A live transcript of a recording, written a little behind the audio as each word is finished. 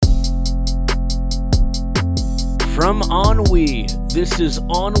From Ennui, this is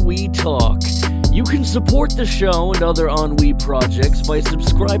Ennui Talk. You can support the show and other Ennui projects by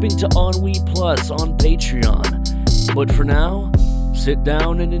subscribing to Ennui Plus on Patreon. But for now, sit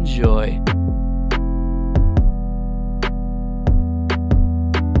down and enjoy.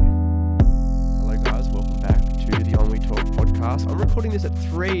 Hello guys, welcome back to the Ennui Talk podcast. I'm recording this at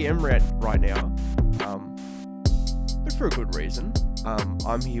 3 a.m. right now, but for a good reason.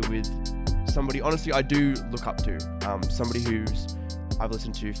 I'm here with somebody, honestly, I do look up to. Somebody who's I've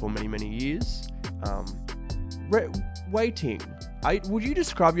listened to for many years. Waiting. Would you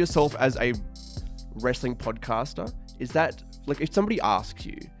describe yourself as a wrestling podcaster? Is that, like, if somebody asks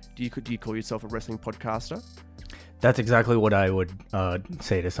you, do you call yourself a wrestling podcaster? That's exactly what I would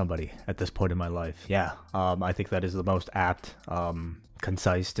say to somebody at this point in my life. Yeah, I think that is the most apt,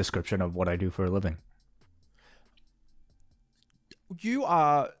 concise description of what I do for a living. You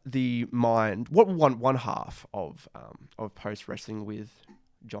are the mind, one half of Post Wrestling with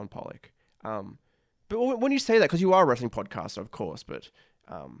John Pollock. But when you say that, because you are a wrestling podcaster, of course, but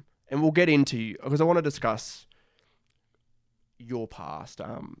and we'll get into, because I want to discuss your past,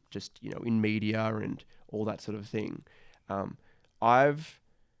 just, you know, in media and all that sort of thing.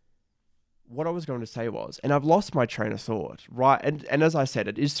 What I was going to say was, and I've lost my train of thought, right? And as I said,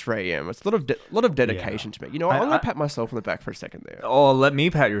 it is 3 a.m. It's a lot of dedication to me. You know, I'm going to pat myself on the back for a second there. Oh, let me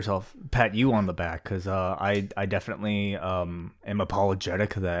pat you on the back, because I definitely am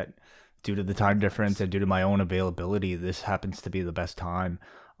apologetic that due to the time difference and due to my own availability, this happens to be the best time.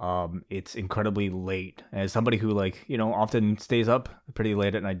 It's incredibly late. As somebody who, like, you know, often stays up pretty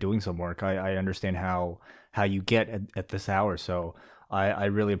late at night doing some work, I understand how you get at this hour. So I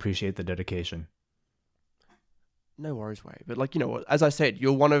really appreciate the dedication. No worries, Wade. But, like, you know, as I said,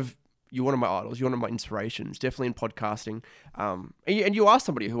 you're one of my idols. You're one of my inspirations, definitely in podcasting. And you are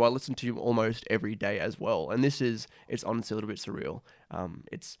somebody who I listen to almost every day as well. And it's honestly a little bit surreal.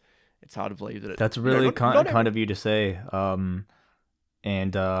 It's hard to believe that that's really kind of you to say.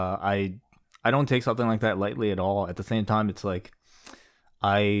 And I don't take something like that lightly at all. At the same time, it's like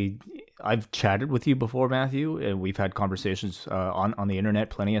I've chatted with you before, Matthew, and we've had conversations on the internet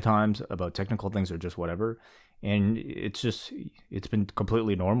plenty of times about technical things or just whatever. And it's been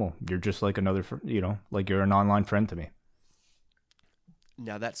completely normal. You're just like another, like you're an online friend to me.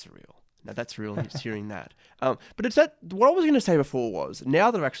 Now that's surreal. Just hearing that. But it's that, what I was going to say before was, now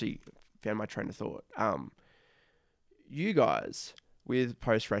that I've actually found my train of thought, you guys with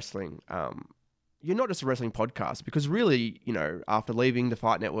Post Wrestling, you're not just a wrestling podcast, because really, you know, after leaving the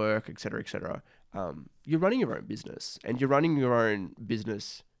Fight Network, et cetera, you're running your own business, and you're running your own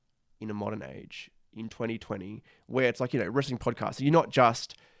business in a modern age in 2020, where it's like, you know, wrestling podcast. You're not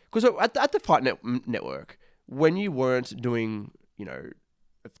just, because at the Fight Network, when you weren't doing, you know,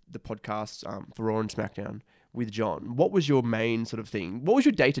 the podcasts for Raw and SmackDown with John, what was your main sort of thing? What was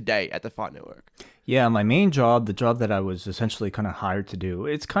your day-to-day at the Fight Network? Yeah, my main job, the job that I was essentially kind of hired to do,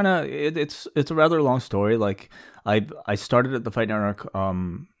 it's a rather long story. Like, I started at the Fight Network,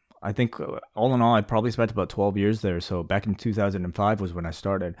 I think all in all, I probably spent about 12 years there. So back in 2005 was when I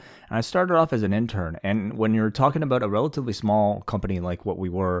started. And I started off as an intern. And when you're talking about a relatively small company like what we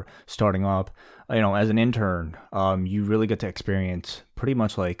were starting up, you know, as an intern, you really get to experience pretty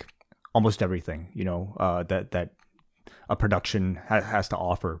much like almost everything, you know, that a production has to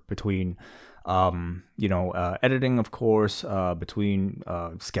offer, between editing, of course, between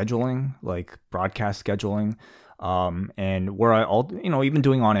scheduling, like broadcast scheduling, and where even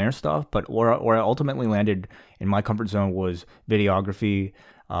doing on-air stuff, but where I ultimately landed in my comfort zone was videography.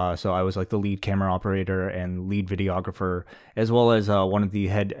 So I was like the lead camera operator and lead videographer, as well as one of the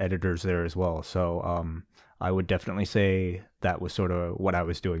head editors there as well. So I would definitely say that was sort of what I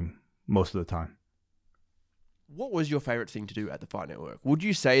was doing most of the time. What was your favorite thing to do at the Fight Network? Would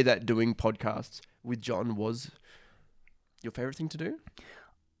you say that doing podcasts with John was your favorite thing to do?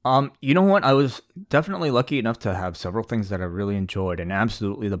 You know what? I was definitely lucky enough to have several things that I really enjoyed, and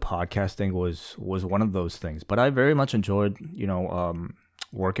absolutely the podcasting was one of those things. But I very much enjoyed,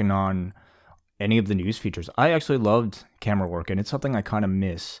 working on any of the news features. I actually loved camera work, and it's something I kind of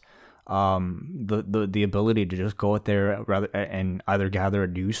miss. The ability to just go out there and either gather a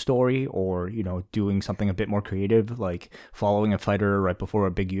news story, or, you know, doing something a bit more creative, like following a fighter right before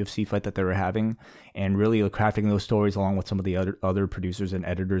a big UFC fight that they were having, and really crafting those stories along with some of the other producers and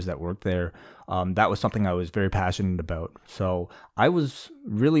editors that worked there. That was something I was very passionate about. So I was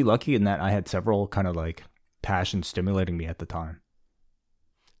really lucky in that I had several kind of like passions stimulating me at the time.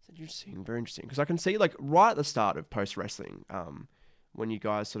 Interesting, very interesting. Because I can see, like, right at the start of Post Wrestling, when you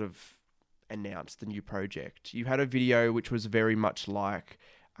guys sort of announced the new project, you had a video which was very much like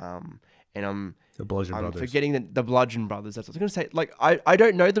And The Bludgeon I'm Brothers. forgetting the Bludgeon Brothers. That's what I was going to say. Like, I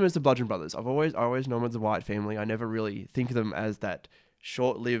don't know them as the Bludgeon Brothers. I always known them as the Wyatt family. I never really think of them as that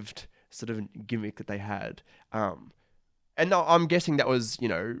short-lived sort of gimmick that they had. And now I'm guessing that was,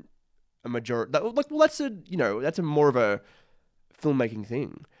 a majority. That's a more of a filmmaking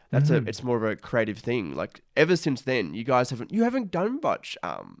thing. It's more of a creative thing. Like, ever since then, you haven't done much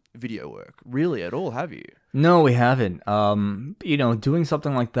video work really at all, have you? No, we haven't. Doing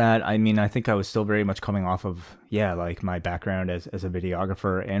something like that, I mean, I think I was still very much coming off of, like my background as a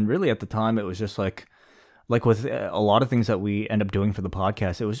videographer. And really at the time, it was just like with a lot of things that we end up doing for the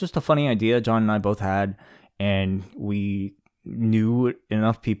podcast, it was just a funny idea John and I both had. And we knew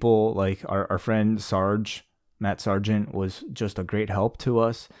enough people, like our friend Matt Sargent was just a great help to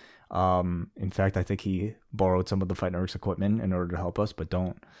us. In fact, I think he borrowed some of the Fight Network's equipment in order to help us, but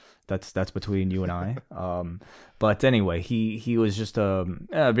that's between you and I. But anyway, he was just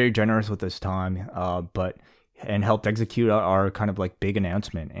very generous with his time, and helped execute our kind of like big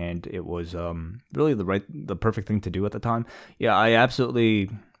announcement, and it was really the perfect thing to do at the time. Yeah, I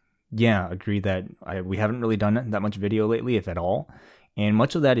absolutely agree that we haven't really done that much video lately, if at all, and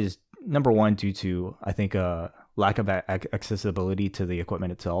much of that is number one due to, I think, lack of accessibility to the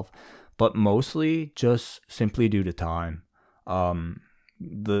equipment itself, but mostly just simply due to time.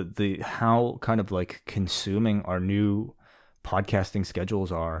 The how kind of like consuming our new podcasting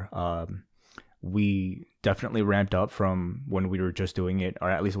schedules are. We definitely ramped up from when we were just doing it,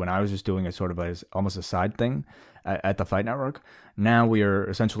 or at least when I was just doing it sort of as almost a side thing at the Fight Network. Now we are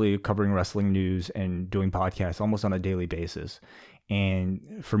essentially covering wrestling news and doing podcasts almost on a daily basis.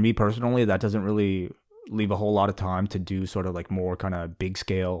 And for me personally, that doesn't really leave a whole lot of time to do sort of like more kind of big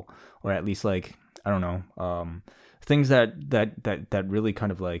scale, or at least like, I don't know, things that really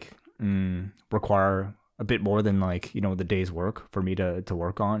kind of like require a bit more than like, the day's work for me to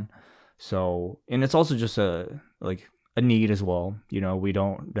work on. So, and it's also just a need as well. We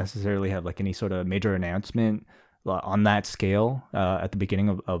don't necessarily have like any sort of major announcement on that scale at the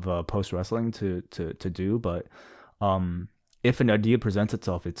beginning of post wrestling to do, but if an idea presents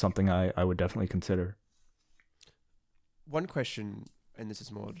itself, it's something I would definitely consider. One question, and this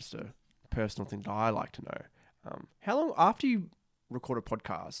is more just a personal thing that I like to know. How long after you record a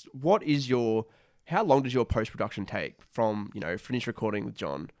podcast, how long does your post-production take from, finish recording with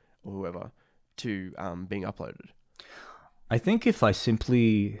John or whoever to being uploaded? I think if I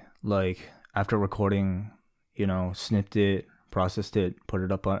simply, like, after recording, snipped it, processed it, put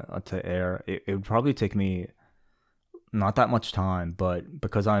it up onto air, it would probably take me not that much time, but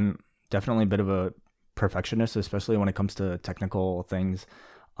because I'm definitely a bit of a perfectionist, especially when it comes to technical things,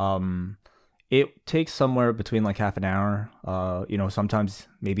 it takes somewhere between like half an hour, sometimes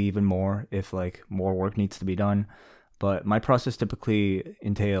maybe even more if like more work needs to be done. But my process typically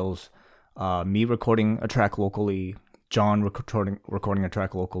entails me recording a track locally, John recording a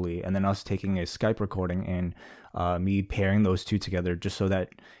track locally, and then us taking a Skype recording and me pairing those two together just so that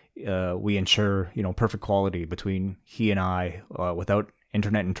we ensure, perfect quality between he and I without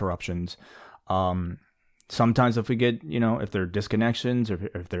internet interruptions. Sometimes if we get, if there are disconnections or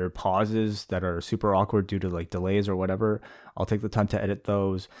if there are pauses that are super awkward due to like delays or whatever, I'll take the time to edit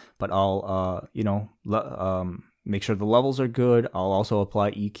those, but I'll, make sure the levels are good. I'll also apply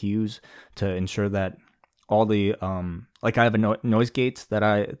EQs to ensure that all the, like I have a noise gates that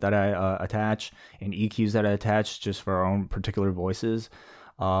I attach and EQs that I attach just for our own particular voices.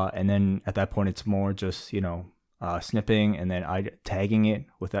 And then at that point, it's more just, snipping and then tagging it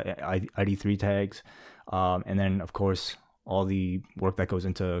with ID3 tags. And then, of course, all the work that goes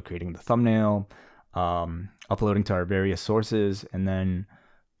into creating the thumbnail, uploading to our various sources, and then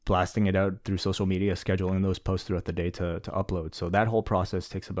blasting it out through social media, scheduling those posts throughout the day to upload. So that whole process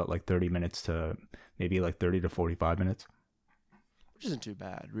takes about like 30 minutes to maybe like 30 to 45 minutes. Which isn't too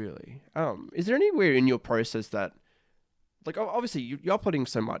bad, really. Is there anywhere in your process that, like, obviously you're uploading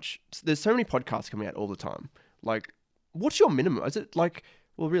so much. There's so many podcasts coming out all the time. Like, what's your minimum? Is it like,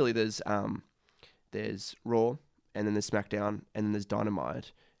 well, really, there's Raw, and then there's SmackDown, and then there's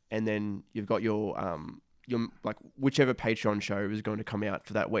Dynamite, and then you've got your like whichever Patreon show is going to come out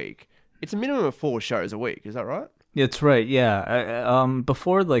for that week. It's a minimum of 4 shows a week. Is that right? That's right. Yeah.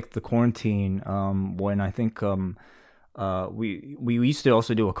 Before like the quarantine, when I think we used to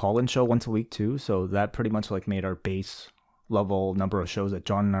also do a call-in show once a week too. So that pretty much like made our base level number of shows that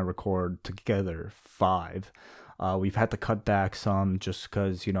John and I record together 5. We've had to cut back some just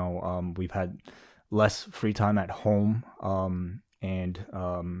because we've had less free time at home, and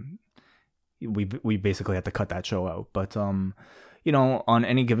we basically had to cut that show out. But you know, on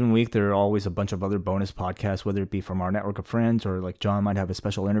any given week, there are always a bunch of other bonus podcasts, whether it be from our network of friends or like John might have a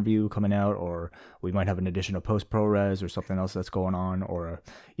special interview coming out, or we might have an addition of post pro res or something else that's going on. Or,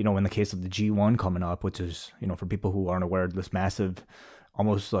 you know, in the case of the G1 coming up, which is, you know, for people who aren't aware, this massive,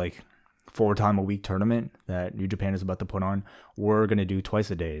 almost like 4-time-a-week tournament that New Japan is about to put on, we're going to do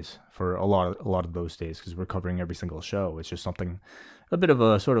twice a days for a lot of those days because we're covering every single show. It's just something, a bit of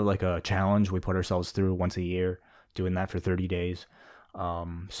a sort of like a challenge we put ourselves through once a year, doing that for 30 days.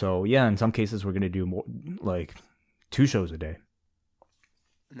 So yeah, in some cases we're going to do more like 2 shows a day.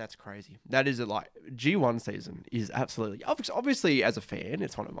 And that's crazy. That is like G1 season is absolutely, obviously as a fan,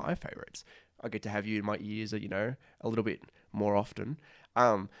 it's one of my favorites. I get to have you in my ears, you know, a little bit more often.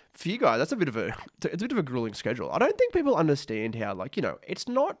 For you guys, it's a bit of a grueling schedule. I don't think people understand how, like, you know, it's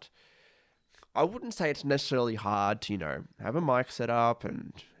not, I wouldn't say it's necessarily hard to, you know, have a mic set up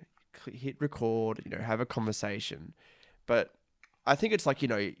and hit record, you know, have a conversation. But I think it's like, you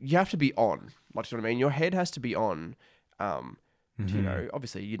know, you have to be on, like, you know what I mean? Your head has to be on, you know,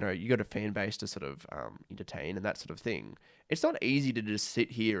 obviously, you know, you got a fan base to sort of entertain and that sort of thing. It's not easy to just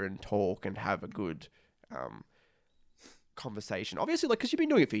sit here and talk and have a good conversation. Obviously, like, because you've been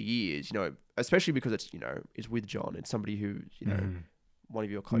doing it for years, you know, especially because it's, you know, it's with John. It's somebody who, you know, one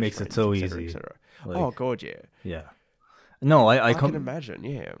of your close makes friends, it so et cetera, easy. et cetera. Like, oh God, yeah. Yeah. No, I can imagine.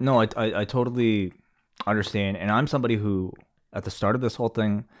 Yeah. No, I totally understand. And I'm somebody who, at the start of this whole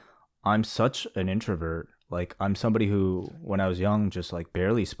thing, I'm such an introvert. Like, I'm somebody who, when I was young, just like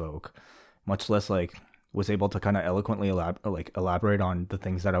barely spoke, much less like was able to kind of eloquently elaborate on the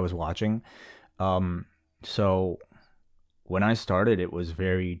things that I was watching. So when I started, it was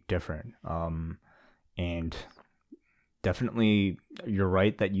very different. And definitely, you're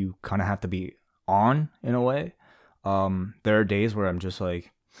right that you kind of have to be on in a way. There are days where I'm just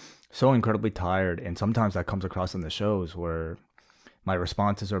like so incredibly tired, and sometimes that comes across in the shows where my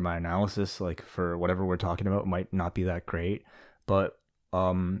responses or my analysis, like for whatever we're talking about, might not be that great. But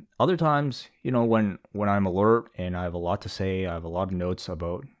other times, you know, when I'm alert and I have a lot to say, I have a lot of notes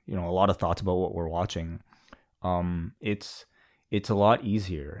about, you know, a lot of thoughts about what we're watching. It's a lot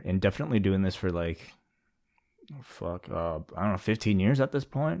easier, and definitely doing this for like, I don't know, 15 years at this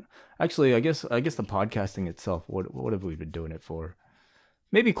point. Actually, I guess the podcasting itself, what have we been doing it for?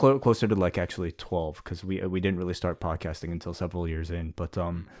 Maybe closer to like actually 12, because we didn't really start podcasting until several years in. But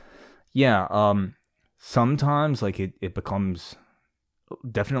sometimes like it becomes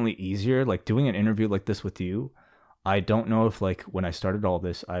definitely easier. Like doing an interview like this with you, I don't know if like when I started all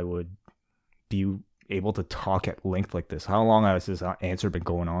this, I would be able to talk at length like this. How long has this answer been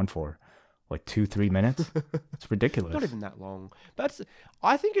going on for? Like 2-3 minutes? It's ridiculous. Not even that long.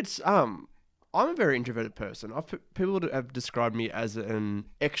 I think it's I'm a very introverted person. People have described me as an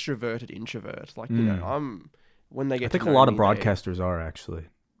extroverted introvert. Like, you know, when they get. I think to a know lot of me, broadcasters are actually.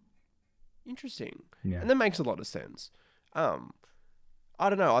 Interesting. Yeah. And that makes a lot of sense. I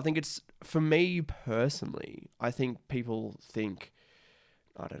don't know. I think it's, for me personally, I think people think,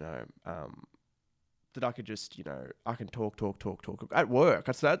 I don't know, that I could just, you know, I can talk at work.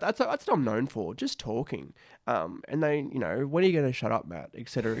 That's what I'm known for, just talking. And they, you know, when are you going to shut up, Matt, et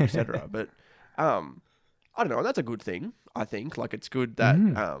cetera, et cetera. But I don't know. That's a good thing, I think. Like, it's good that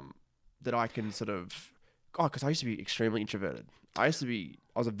that I can sort of, because I used to be extremely introverted. I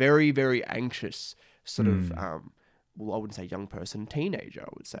was a very, very anxious sort of, well, I wouldn't say young person, teenager, I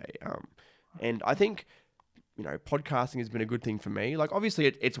would say. And I think, you know, podcasting has been a good thing for me. Like, obviously,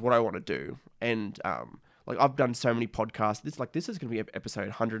 it's what I want to do. And, like, I've done so many podcasts. This is going to be episode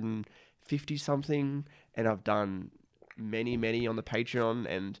 150 something. And I've done many, many on the Patreon.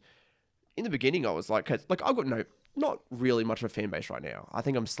 And in the beginning, I was like, I've got not really much of a fan base right now. I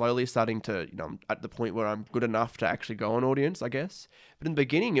think I'm slowly starting to, you know, I'm at the point where I'm good enough to actually go on audience, I guess. But in the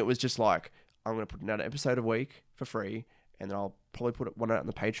beginning, it was just like, I'm going to put out an episode a week for free. And then I'll probably put one out on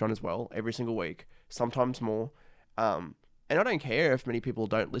the Patreon as well, every single week, sometimes more. And I don't care if many people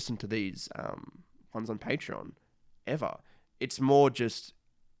don't listen to these ones on Patreon, ever. It's more just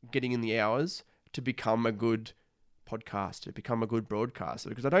getting in the hours to become a good podcaster, to become a good broadcaster,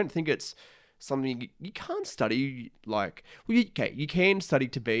 because I don't think it's something you can't study. Like, well, you can study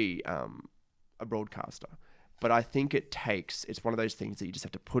to be a broadcaster, but I think it's one of those things that you just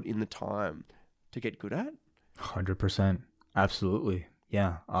have to put in the time to get good at. 100%. Absolutely.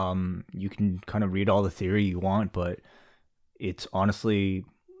 Yeah. You can kind of read all the theory you want, but it's honestly,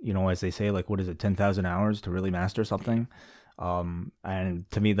 you know, as they say, like, what is it, 10,000 hours to really master something? And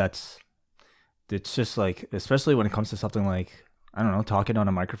to me, it's just like, especially when it comes to something like, I don't know, talking on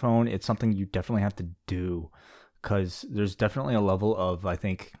a microphone, it's something you definitely have to do, because there's definitely a level of, I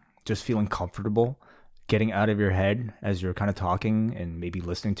think, just feeling comfortable getting out of your head as you're kind of talking and maybe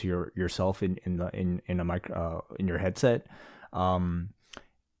listening to yourself in a mic in your headset.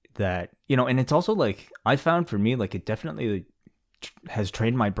 That, you know, and it's also like I found for me, like, it definitely has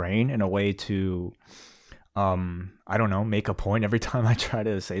trained my brain in a way to I don't know, make a point every time I try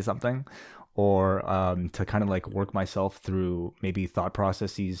to say something, or to kind of like work myself through maybe thought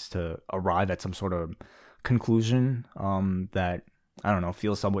processes to arrive at some sort of conclusion that, I don't know,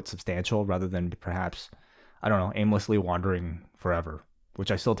 feels somewhat substantial rather than perhaps, I don't know, aimlessly wandering forever,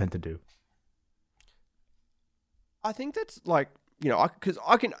 which I still tend to do. I think that's like, you know, because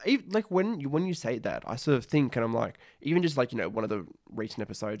I can like when you say that, I sort of think, and I'm like, even just like, you know, one of the recent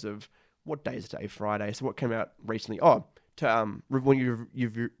episodes of what day is today? Friday. So what came out recently? Oh, to when you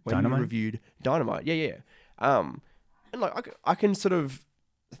reviewed Dynamite. Yeah. And like I can sort of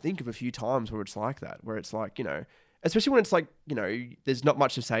think of a few times where it's like that, where it's like, you know, especially when it's like, you know, there's not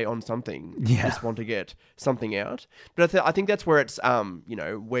much to say on something. Yeah. You just want to get something out. But I think that's where it's, you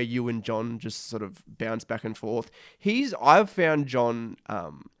know, where you and John just sort of bounce back and forth. I've found John,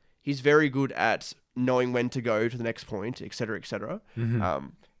 he's very good at knowing when to go to the next point, et cetera, et cetera. Mm-hmm.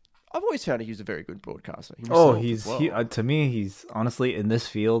 I've always found he's a very good broadcaster. To me, he's honestly in this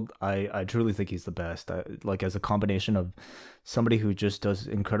field. I truly think he's the best. Like, as a combination of somebody who just does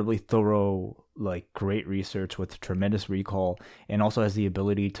incredibly thorough, like, great research with tremendous recall, and also has the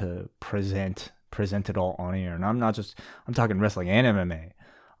ability to present it all on air. And I'm talking wrestling and MMA.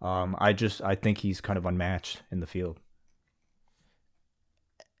 I think he's kind of unmatched in the field.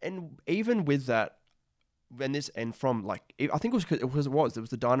 And even with that, from like, I think it was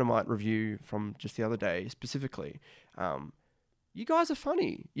the Dynamite review from just the other day specifically. You guys are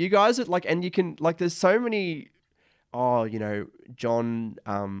funny. You guys are like, and you can like, there's so many, you know, John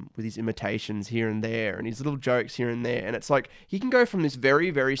with his imitations here and there and his little jokes here and there, and it's like he can go from this very,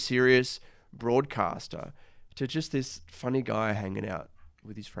 very serious broadcaster to just this funny guy hanging out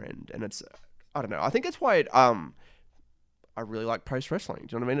with his friend, and it's, I don't know. I think that's why I really like Post Wrestling.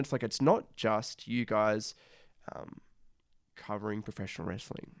 Do you know what I mean? It's like, it's not just you guys covering professional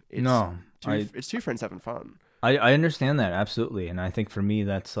wrestling. It's two friends having fun. I understand that, absolutely. And I think for me,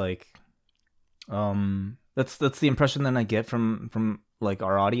 that's like, that's the impression that I get from like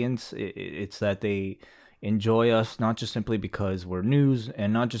our audience. It's that they enjoy us, not just simply because we're news,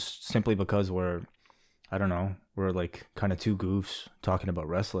 and not just simply because we're like kind of two goofs talking about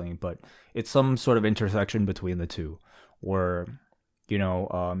wrestling, but it's some sort of intersection between the two, where, you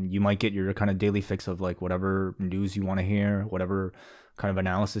know, you might get your kind of daily fix of like whatever news you want to hear, whatever kind of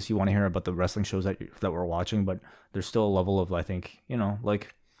analysis you want to hear about the wrestling shows that we're watching, but there's still a level of, I think, you know,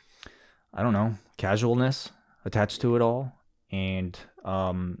 like, I don't know, casualness attached to it all. And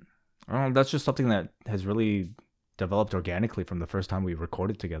I don't know, that's just something that has really developed organically from the first time we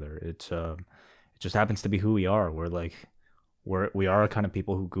recorded together. It just happens to be who we are. We are kind of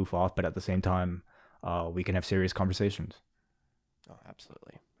people who goof off, but at the same time, we can have serious conversations. Oh,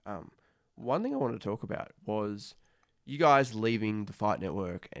 absolutely. One thing I wanted to talk about was you guys leaving the Fight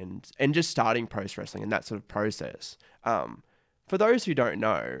Network and just starting Post Wrestling and that sort of process. For those who don't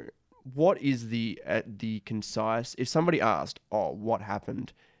know, what is the concise, if somebody asked, what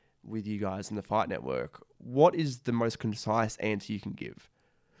happened with you guys in the Fight Network, what is the most concise answer you can give?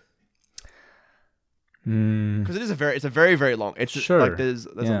 Because it's a very, very long. It's sure. Like there's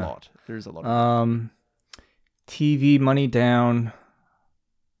a lot. There's a lot. TV, money down,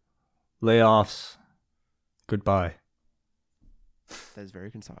 layoffs, goodbye. That's very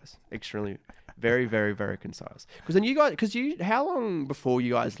concise. Extremely, very, very, very concise. Because then how long before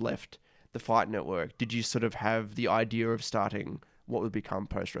you guys left the Fight Network did you sort of have the idea of starting what would become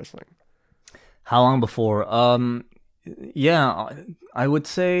Post Wrestling? How long before? Yeah, I would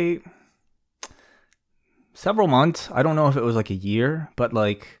say several months. I don't know if it was like a year, but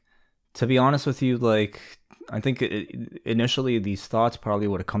like, to be honest with you, like, I think initially these thoughts probably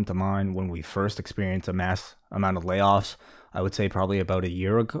would have come to mind when we first experienced a mass amount of layoffs. I would say probably about a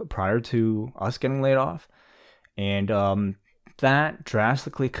year ago, prior to us getting laid off. And that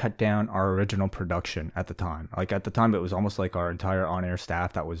drastically cut down our original production at the time. Like, at the time, it was almost like our entire on-air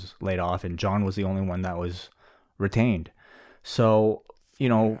staff that was laid off, and John was the only one that was retained. So, you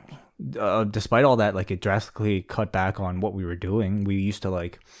know, despite all that, like, it drastically cut back on what we were doing. We used to,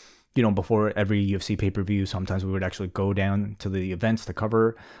 like, you know, before every UFC pay-per-view, sometimes we would actually go down to the events to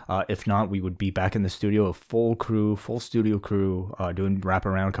cover. If not, we would be back in the studio, a full studio crew, doing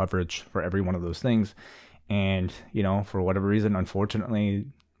wraparound coverage for every one of those things. And, you know, for whatever reason, unfortunately,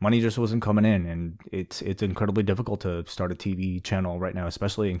 money just wasn't coming in. And it's incredibly difficult to start a TV channel right now,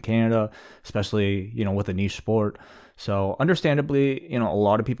 especially in Canada, especially, you know, with a niche sport. So understandably, you know, a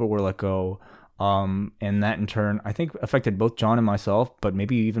lot of people were let go. And that in turn, I think affected both John and myself, but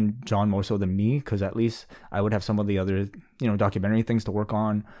maybe even John more so than me, because at least I would have some of the other, documentary things to work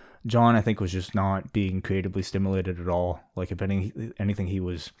on. John, I think, was just not being creatively stimulated at all. Like, if anything, he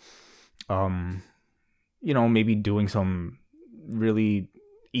was, maybe doing some really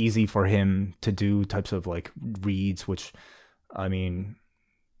easy for him to do types of like reads, which, I mean,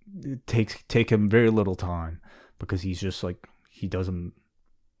 take him very little time, because he's just like, he does them,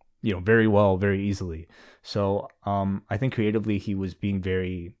 very well, very easily. So I think creatively he was being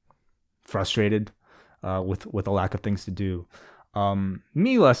very frustrated with a lack of things to do.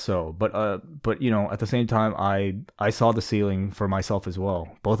 Me less so, but at the same time, I saw the ceiling for myself as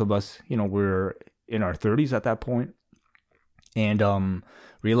well. Both of us, we're in our 30s at that point, and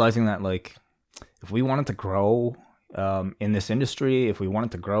realizing that, like, if we wanted to grow in this industry, if we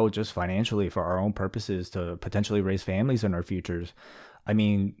wanted to grow just financially for our own purposes to potentially raise families in our futures, I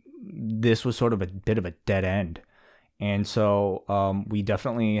mean, this was sort of a bit of a dead end. And so we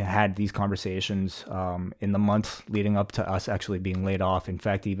definitely had these conversations in the months leading up to us actually being laid off. In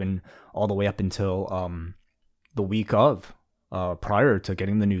fact, even all the way up until the week of, prior to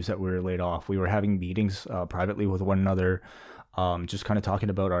getting the news that we were laid off, we were having meetings privately with one another, just kind of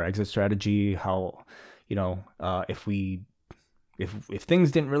talking about our exit strategy, how, if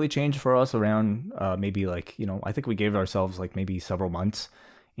things didn't really change for us around maybe like, I think we gave ourselves like maybe several months.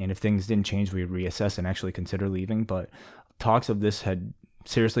 And if things didn't change, we would reassess and actually consider leaving. But talks of this had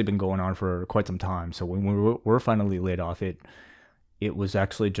seriously been going on for quite some time. So when we were finally laid off, it was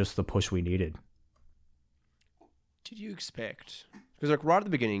actually just the push we needed. Did you expect? Because like right at the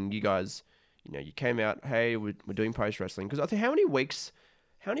beginning, you guys, you came out, hey, we're doing post wrestling. Because I think how many weeks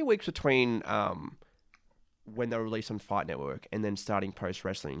between when they were released on Fight Network and then starting post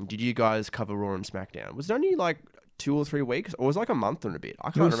wrestling did you guys cover Raw and SmackDown? Was it only like 2 or 3 weeks, or was it like a month and a bit?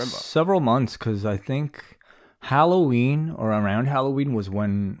 I can't remember. Several months, because I think Halloween or around Halloween was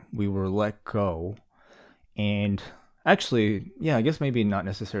when we were let go. And actually, yeah, I guess maybe not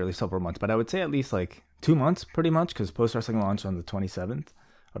necessarily several months, but I would say at least like 2 months pretty much, because Post Wrestling launched on the 27th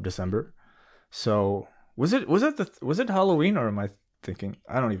of December. So was it Halloween, or am I thinking?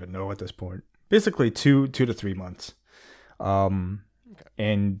 I don't even know at this point. Basically 2 to 3 months. Okay.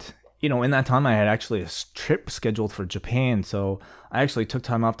 And in that time, I had actually a trip scheduled for Japan, so I actually took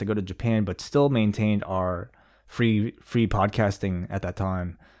time off to go to Japan, but still maintained our free podcasting at that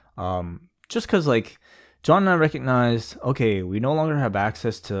time. Just because, like, John and I recognized, okay, we no longer have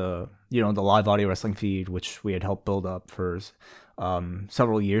access to, the live audio wrestling feed, which we had helped build up for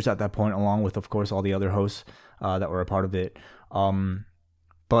several years at that point, along with, of course, all the other hosts that were a part of it.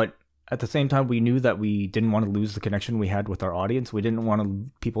 But at the same time, we knew that we didn't want to lose the connection we had with our audience. We didn't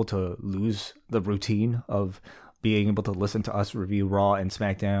want people to lose the routine of being able to listen to us review Raw and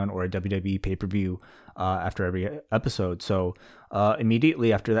SmackDown or a WWE pay-per-view after every episode. So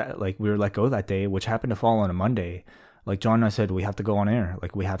immediately after that, like, we were let go that day, which happened to fall on a Monday. Like, John and I said, we have to go on air.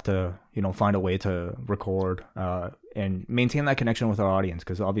 Like, we have to, find a way to record and maintain that connection with our audience,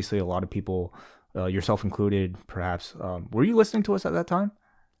 because obviously a lot of people, yourself included, perhaps. Were you listening to us at that time?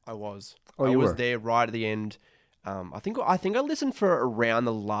 I was. Oh, I you was were? there right at the end. I think I listened for around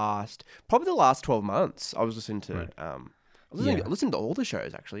probably the last 12 months. I was listening to, Right. I listened to all the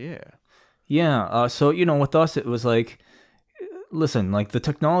shows actually. Yeah. Yeah. So, with us, it was like, listen, like, the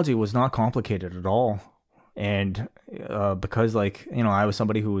technology was not complicated at all. And because, like, I was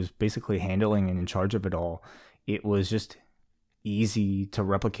somebody who was basically handling and in charge of it all, it was just easy to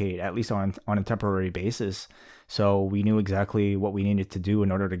replicate, at least on a temporary basis. So we knew exactly what we needed to do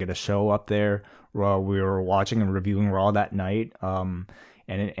in order to get a show up there. We were watching and reviewing Raw that night, and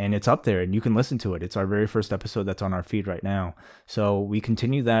it's up there, and you can listen to it. It's our very first episode that's on our feed right now. So we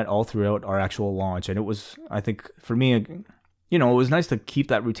continued that all throughout our actual launch, and it was, I think, for me, it was nice to keep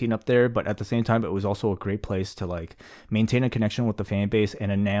that routine up there, but at the same time, it was also a great place to, like, maintain a connection with the fan base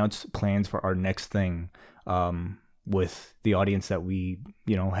and announce plans for our next thing with the audience that we,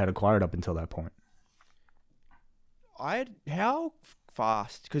 had acquired up until that point. How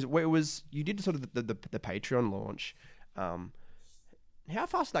fast? Because it was, you did sort of the Patreon launch. How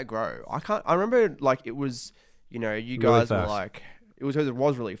fast did that grow? I remember, like, it was, you guys really were like, it was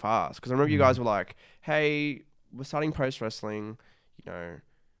really fast. Because I remember you guys were like, hey, we're starting post wrestling,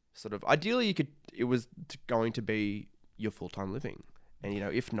 sort of ideally it was going to be your full-time living. And,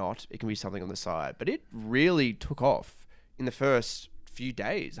 if not, it can be something on the side. But it really took off in the first few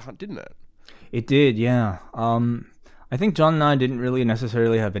days, didn't it? It did, yeah. I think John and I didn't really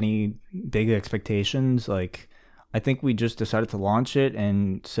necessarily have any big expectations. Like, I think we just decided to launch it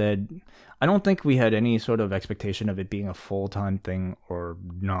and said, I don't think we had any sort of expectation of it being a full-time thing or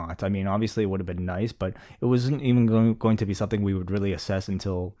not. I mean, obviously it would have been nice, but it wasn't even going to be something we would really assess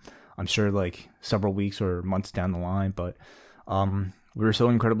until I'm sure like several weeks or months down the line. But we were so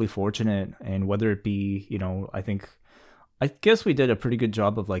incredibly fortunate, and whether it be, you know, I guess we did a pretty good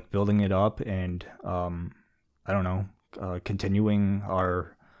job of like building it up and I don't know, continuing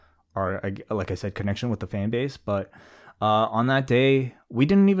our like I said, connection with the fan base. But on that day, we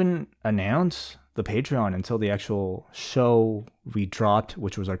didn't even announce the Patreon until the actual show we dropped,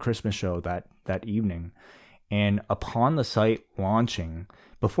 which was our Christmas show that evening. And upon the site launching,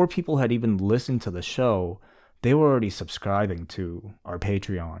 before people had even listened to the show, they were already subscribing to our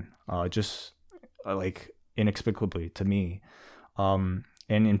Patreon, just like inexplicably to me. And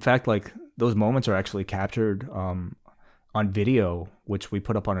in fact, like those moments are actually captured on video, which we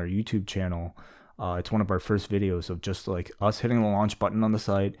put up on our YouTube channel. It's one of our first videos of just like us hitting the launch button on the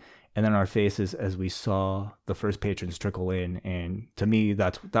site, and then our faces as we saw the first patrons trickle in. And to me,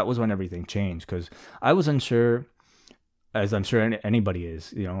 that was when everything changed, because I was unsure, as I'm sure anybody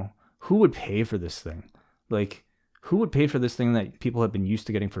is, you know, who would pay for this thing? Like, who would pay for this thing that people have been used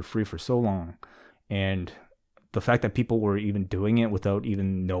to getting for free for so long? And the fact that people were even doing it without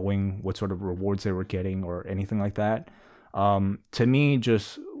even knowing what sort of rewards they were getting or anything like that, to me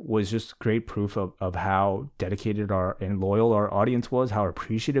was just great proof of how dedicated and loyal our audience was, how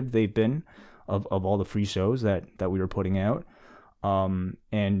appreciative they've been of all the free shows that we were putting out.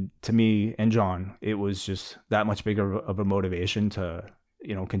 And to me and John, it was just that much bigger of a motivation to,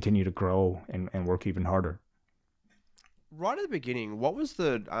 you know, continue to grow and work even harder. Right at the beginning, what was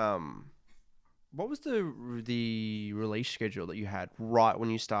the release schedule that you had right when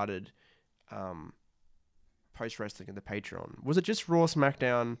you started Post Wrestling and the Patreon? Was it just Raw,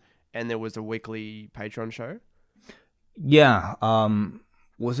 SmackDown, and there was a weekly Patreon show? Yeah.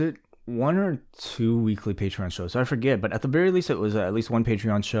 Was it 1 or 2 weekly Patreon shows? I forget, but at the very least, it was at least one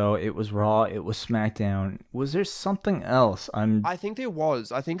Patreon show. It was Raw. It was SmackDown. Was there something else? I think there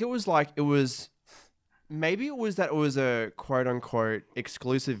was. I think it was like, maybe it was that it was a quote unquote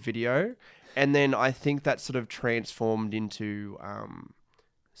exclusive video. And then I think that sort of transformed into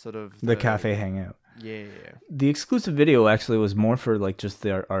sort of the cafe hangout. Yeah. The exclusive video actually was more for like just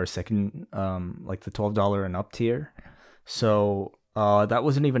our second, like the $12 and up tier. So that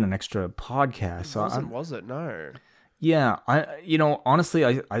wasn't even an extra podcast. Was it? No. Yeah, honestly,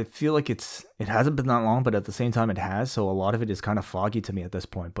 I feel like it hasn't been that long, but at the same time it has. So a lot of it is kind of foggy to me at this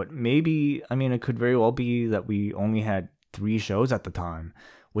point. But maybe, I mean, it could very well be that we only had 3 shows at the time,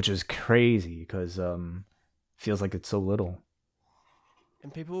 which is crazy because feels like it's so little.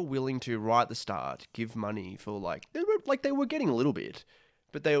 And people were willing to, right at the start, give money for they were getting a little bit,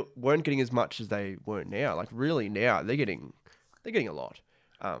 but they weren't getting as much as they were now. Like really now they're getting a lot.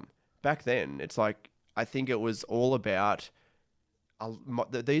 Back then it's like, I think it was all about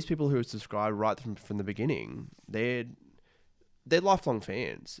these people who were subscribed right from the beginning. They're lifelong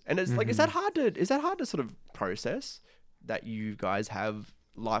fans, and it's like, is that hard to sort of process that you guys have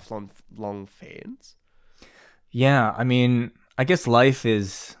lifelong fans? Yeah, I mean, I guess life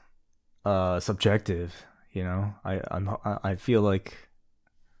is subjective, you know. I feel like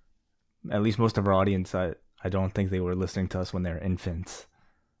at least most of our audience, I don't think they were listening to us when they were infants.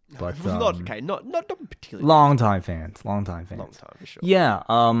 But not particularly long-time fans. Long time for sure. Yeah.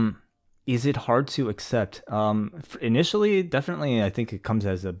 Is it hard to accept? Initially, definitely, I think it comes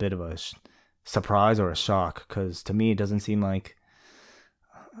as a bit of a surprise or a shock, because to me, it doesn't seem like.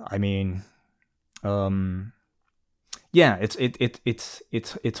 I mean, yeah, it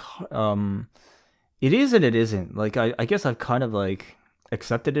is and it isn't. Like I guess I've kind of like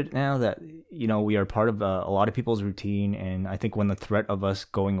accepted it now that, you know, we are part of a lot of people's routine, and I think when the threat of us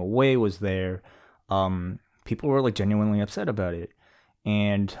going away was there, people were like genuinely upset about it.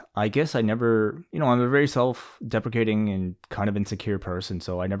 And I guess I never, you know, I'm a very self-deprecating and kind of insecure person,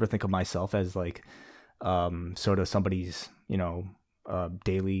 so I never think of myself as like sort of somebody's, you know,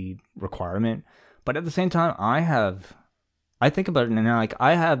 daily requirement. But at the same time, I think about it and like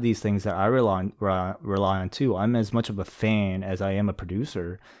I have these things that I rely on too. I'm as much of a fan as I am a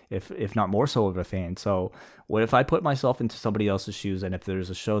producer, if not more so of a fan. So what if I put myself into somebody else's shoes, and if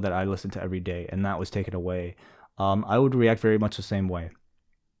there's a show that I listen to every day and that was taken away, I would react very much the same way.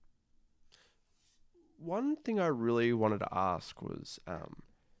 One thing I really wanted to ask was,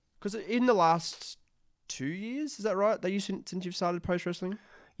 because in the last 2 years, is that right? That since you've started Post Wrestling?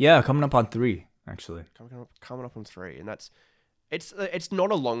 Yeah, coming up on 3 actually. Coming up on 3, and that's. It's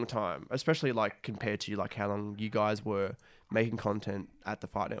not a long time, especially like compared to like how long you guys were making content at the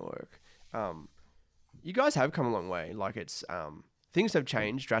Fight Network. You guys have come a long way. Like it's things have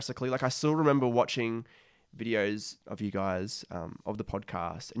changed drastically. Like I still remember watching videos of you guys of the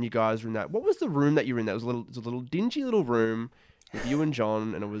podcast, and you guys were in that. What was the room that you were in? That was it was a little dingy little room with you and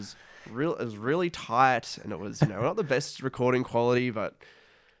John, and it was really tight, and it was not the best recording quality, but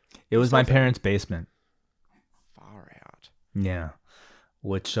it was my parents' basement. Far out. Yeah,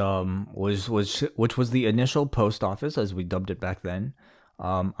 which was the initial post office, as we dubbed it back then.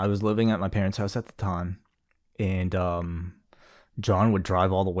 I was living at my parents' house at the time, and John would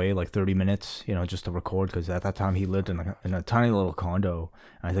drive all the way, like 30 minutes, just to record, because at that time he lived in a tiny little condo.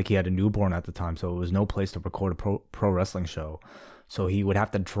 And I think he had a newborn at the time, so it was no place to record a pro wrestling show. So he would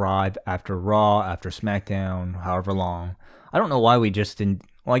have to drive after Raw, after SmackDown, however long. I don't know why we just didn't.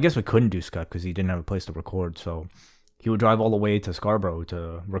 Well, I guess we couldn't do Skype because he didn't have a place to record. So he would drive all the way to Scarborough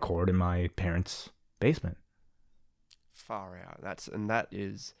to record in my parents' basement. Far out. That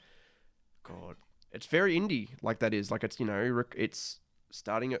is, God. It's very indie, like that is. Like it's, it's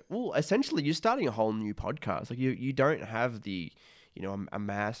starting essentially you're starting a whole new podcast. Like you don't have the, a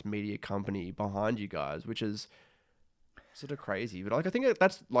mass media company behind you guys, which is sort of crazy. But like I think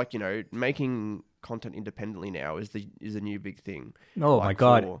that's like, making content independently now is a new big thing. Oh like my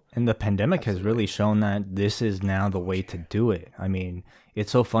God. And the pandemic has really shown that this is now the way to do it. I mean,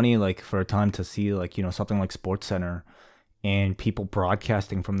 it's so funny, like for a time to see like, something like SportsCenter and people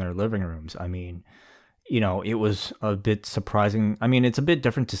broadcasting from their living rooms. I mean, it was a bit surprising. I mean, it's a bit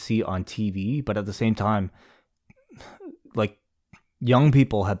different to see on TV, but at the same time, like young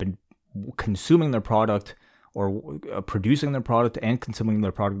people have been consuming their product or producing their product and consuming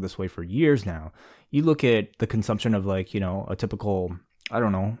their product this way for years now. You look at the consumption of like, a typical, I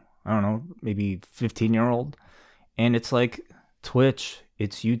don't know, maybe 15-year-old, and it's like Twitch,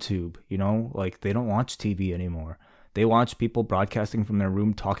 it's YouTube, like they don't watch TV anymore. They watch people broadcasting from their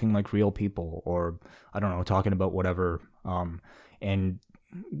room, talking like real people, or I don't know, talking about whatever. And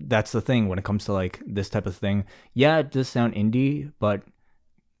that's the thing when it comes to like this type of thing. Yeah, it does sound indie, but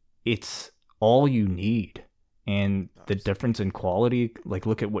it's all you need. And the difference in quality, like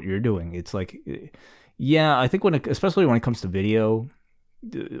look at what you're doing. It's like, yeah, I think especially when it comes to video,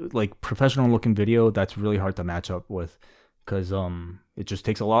 like professional looking video, that's really hard to match up with. Because it just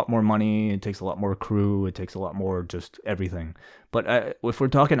takes a lot more money, it takes a lot more crew, it takes a lot more just everything. But if we're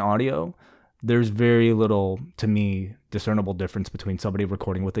talking audio, there's very little, to me, discernible difference between somebody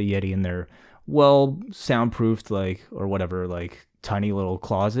recording with a Yeti in their soundproofed, like, or whatever, like, tiny little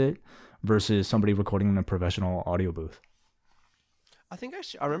closet versus somebody recording in a professional audio booth. I think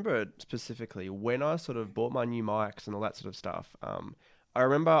I remember specifically when I sort of bought my new mics and all that sort of stuff. I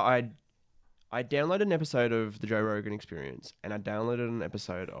remember I downloaded an episode of the Joe Rogan Experience, and I downloaded an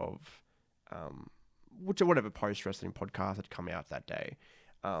episode of whatever post-wrestling podcast had come out that day.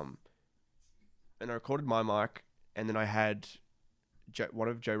 And I recorded my mic, and then I had one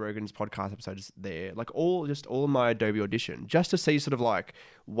of Joe Rogan's podcast episodes there, like all in my Adobe Audition, just to see sort of like,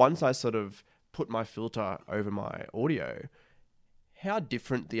 once I sort of put my filter over my audio, how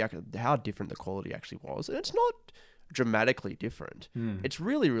different the quality actually was. And it's not dramatically different. It's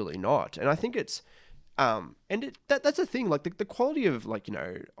really, really not. And I think it's that's the thing, like the quality of, like,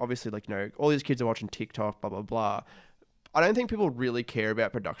 obviously, like, all these kids are watching TikTok, blah blah blah. I don't think people really care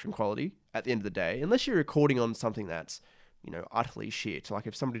about production quality at the end of the day, unless you're recording on something that's, utterly shit. Like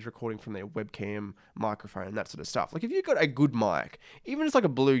if somebody's recording from their webcam, microphone, and that sort of stuff. Like if you've got a good mic, even just like a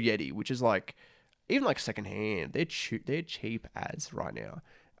Blue Yeti, which is like, even like secondhand, they're cheap ads right now.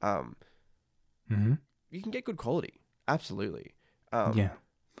 You can get good quality. Absolutely. Yeah,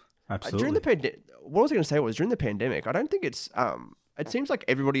 absolutely. During the what I was going to say was, during the pandemic, I don't think it's, it seems like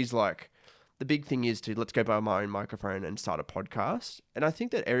everybody's like, the big thing is to, let's go buy my own microphone and start a podcast. And I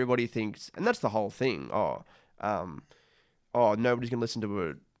think that everybody thinks, and that's the whole thing, nobody's going to listen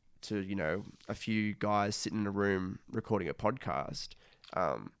to a few guys sitting in a room recording a podcast.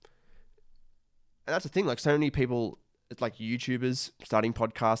 And that's the thing, like so many people, it's like YouTubers starting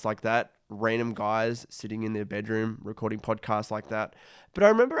podcasts like that, random guys sitting in their bedroom recording podcasts like that. But I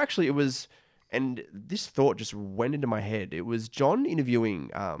remember actually and this thought just went into my head. It was John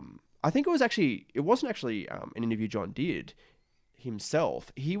interviewing, I think it wasn't actually an interview John did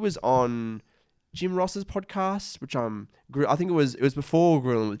himself. He was on Jim Ross's podcast, which I think it was before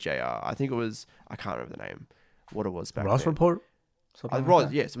Grilling with JR. I think it was, I can't remember the name, what it was back Ross then. Report?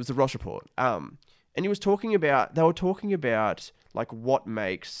 Yes, it was the Ross Report. And they were talking about like what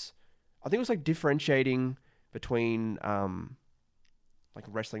makes, I think it was like differentiating between like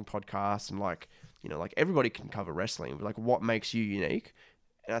wrestling podcasts and like, like everybody can cover wrestling, but like what makes you unique.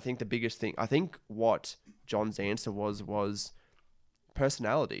 And I think the biggest thing, I think what John's answer was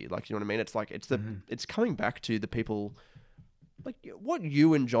personality. Like, you know what I mean? It's like, it's coming back to the people like what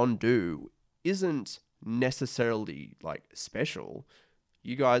you and John do isn't necessarily like special.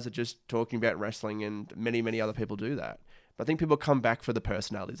 You guys are just talking about wrestling, and many other people do that. But I think people come back for the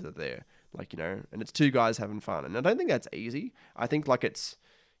personalities that are there, like, you know, and it's two guys having fun. And I don't think that's easy. I think like it's,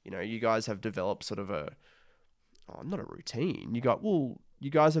 you know, you guys have developed sort of not a routine. You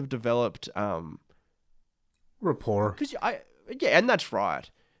guys have developed Rapport. and that's right.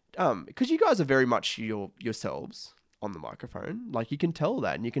 Because you guys are very much yourselves on the microphone. Like, you can tell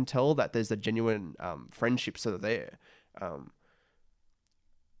that, and you can tell that there's a genuine friendships that are there. I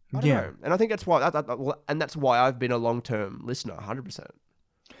don't know. And I think that's why that's why I've been a long-term listener, 100%.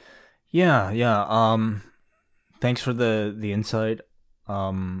 Yeah. Thanks for the insight.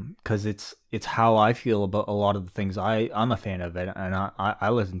 Because it's how I feel about a lot of the things I'm a fan of, and I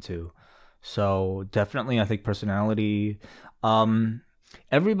listen to. So definitely, I think personality.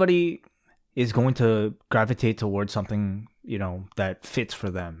 Everybody is going to gravitate towards something, you know, that fits for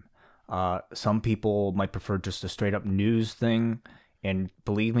them. Some people might prefer just a straight up news thing. And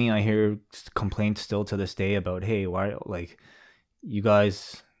believe me, I hear complaints still to this day about, hey, why, like, you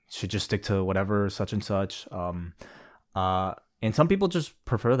guys should just stick to whatever, such and such. And some people just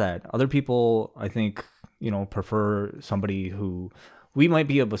prefer that. Other people, I think, you know, prefer somebody who we might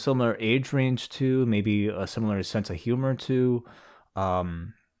be of a similar age range to, maybe a similar sense of humor to.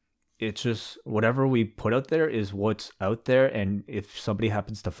 It's just whatever we put out there is what's out there. And if somebody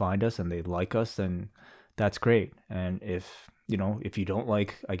happens to find us and they like us, then that's great. And if you don't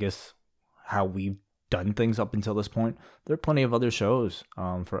like, I guess, how we've done things up until this point, there are plenty of other shows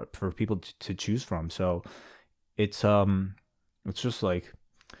for people to choose from. So it's just like,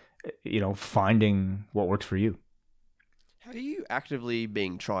 you know, finding what works for you. Have you actively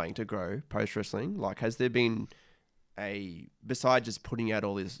been trying to grow post wrestling? Like, has there been besides just putting out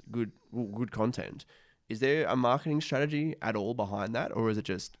all this good content, is there a marketing strategy at all behind that, or is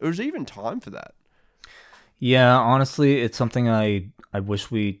it even time for that? Yeah, honestly, it's something I wish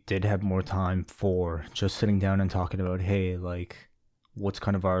we did have more time for, just sitting down and talking about, hey, like, what's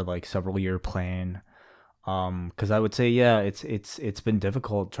kind of our like several year plan. Because I would say, yeah, it's been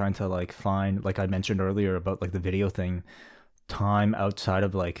difficult trying to like find, like I mentioned earlier about like the video thing, time outside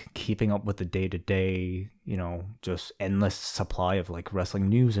of like keeping up with the day to day, you know, just endless supply of like wrestling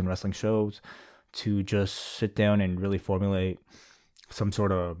news and wrestling shows, to just sit down and really formulate some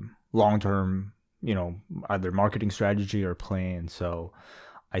sort of long term, you know, either marketing strategy or plan. So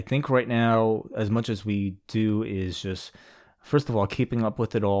I think right now, as much as we do, is just, first of all, keeping up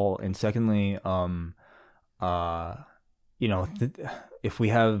with it all, and secondly, you know, if we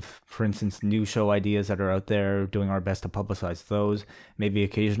have, for instance, new show ideas that are out there, doing our best to publicize those, maybe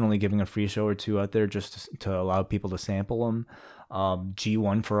occasionally giving a free show or two out there just to allow people to sample them.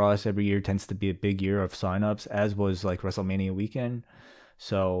 G1 for us every year tends to be a big year of signups, as was like WrestleMania weekend.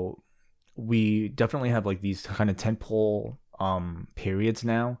 So we definitely have like these kind of tentpole periods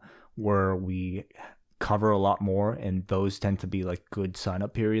now where we cover a lot more, and those tend to be like good sign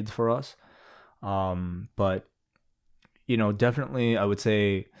up periods for us. But you know, definitely I would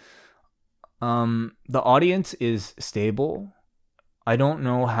say the audience is stable. I don't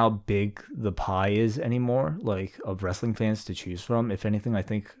know how big the pie is anymore, like, of wrestling fans to choose from. If anything, I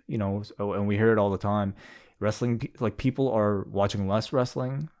think, you know, and we hear it all the time, wrestling, like, people are watching less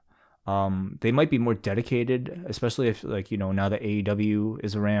wrestling. They might be more dedicated, especially if, like, you know, now that AEW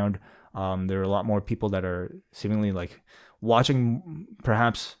is around, there are a lot more people that are seemingly like watching,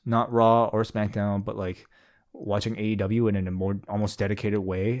 perhaps not Raw or SmackDown, but like watching AEW in a more almost dedicated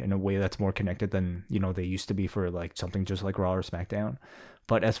way, in a way that's more connected than, you know, they used to be for like something just like Raw or SmackDown.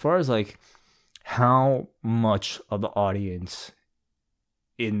 But as far as like how much of the audience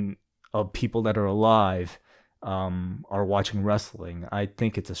of people that are alive are watching wrestling, I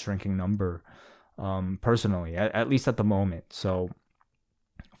think it's a shrinking number, personally, at least at the moment. So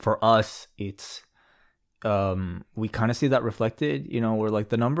for us, it's we kind of see that reflected, you know, where like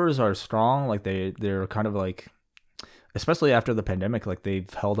the numbers are strong, like they're kind of like, especially after the pandemic, like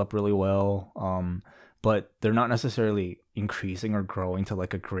they've held up really well, but they're not necessarily increasing or growing to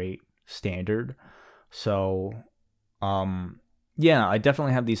like a great standard. So yeah, I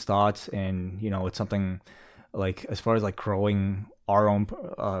definitely have these thoughts, and you know, it's something like, as far as like growing our own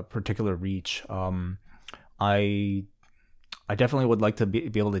particular reach, I definitely would like to be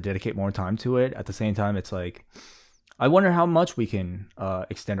able to dedicate more time to it. At the same time, it's like, I wonder how much we can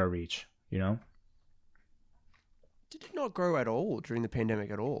extend our reach, you know? Did it not grow at all during the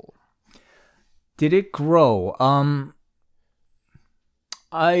pandemic at all? Did it grow?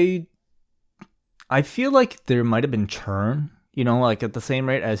 I feel like there might have been churn, you know, like at the same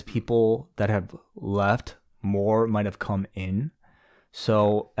rate as people that have left more might have come in.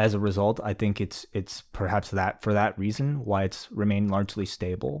 So as a result, I think it's perhaps that for that reason why it's remained largely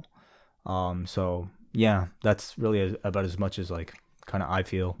stable. So yeah, that's really about as much as like kind of I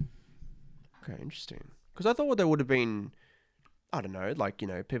feel. Okay, interesting. Because I thought there would have been, I don't know, like,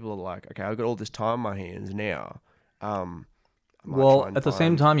 people are like, okay, I've got all this time on my hands now. I might try Well, and at the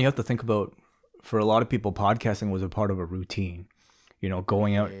same find- time, you have to think about, for a lot of people, podcasting was a part of a routine.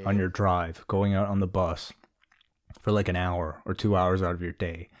 Going out on your drive, going out on the bus for like an hour or 2 hours out of your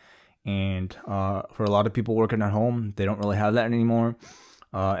day. And for a lot of people working at home, they don't really have that anymore.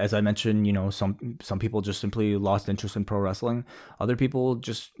 As I mentioned, some people just simply lost interest in pro wrestling. Other people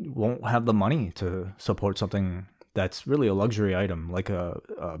just won't have the money to support something that's really a luxury item, like a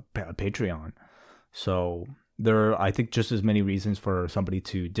Patreon. So there are, I think, just as many reasons for somebody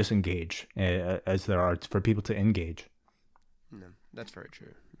to disengage as there are for people to engage. No, that's very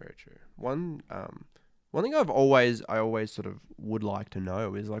true. Very true. One thing I always sort of would like to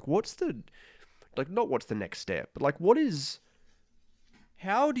know is like, not what's the next step, but like,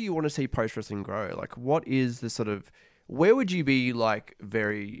 how do you want to see post wrestling grow? Like, what is the sort of, where would you be like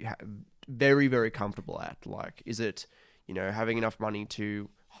very, very, very comfortable at? Like, is it, having enough money to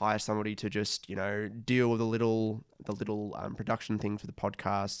hire somebody to just, deal with the little production things for the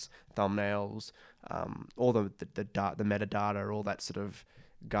podcasts, thumbnails, all the metadata, all that sort of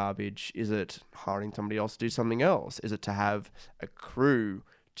garbage? Is it hiring somebody else to do something else? Is it to have a crew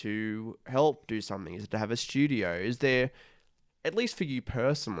to help do something? Is it to have a studio? Is there, at least for you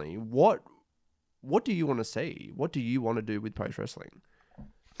personally, what do you want to see? What do you want to do with post wrestling?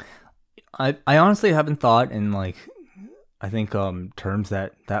 I honestly haven't thought in like, I think terms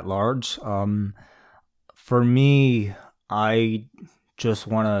that large. For me, I just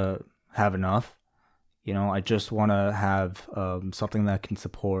want to have enough. I just want to have something that can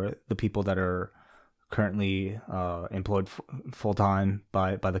support the people that are currently employed full time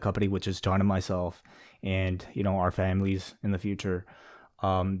by the company, which is John and myself, and our families in the future.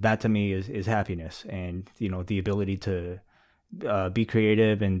 That to me is happiness, and the ability to be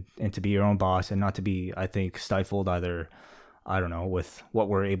creative and to be your own boss and not to be, I think, stifled either, I don't know, with what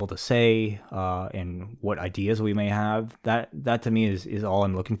we're able to say and what ideas we may have. That to me is all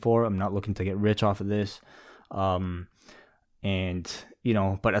I'm looking for. I'm not looking to get rich off of this. And,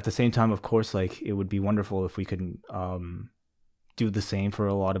 but at the same time, of course, like, it would be wonderful if we could do the same for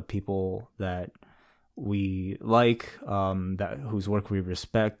a lot of people that we like, whose work we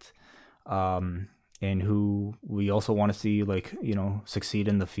respect, and who we also want to see, like, succeed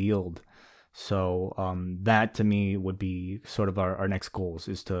in the field. So that to me would be sort of our next goals,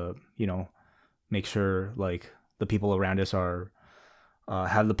 is to, make sure like the people around us are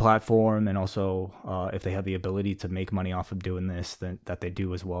have the platform, and also if they have the ability to make money off of doing this, then that they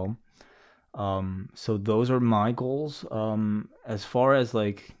do as well. So those are my goals. As far as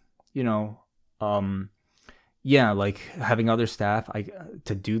like, yeah, like having other staff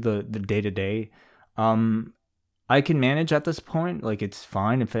to do the day-to-day, I can manage at this point. Like, it's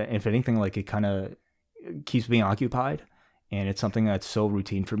fine. If anything, like, it kind of keeps me occupied, and it's something that's so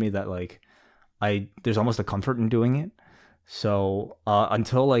routine for me that like there's almost a comfort in doing it. So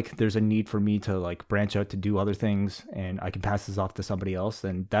until like there's a need for me to like branch out to do other things and I can pass this off to somebody else,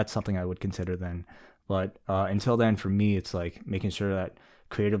 then that's something I would consider then. But until then, for me, it's like making sure that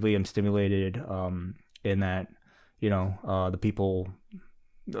creatively I'm stimulated, in that, the people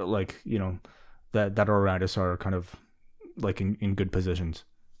like, that are around us are kind of like in good positions.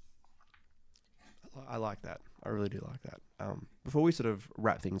 I like that. I really do like that. Before we sort of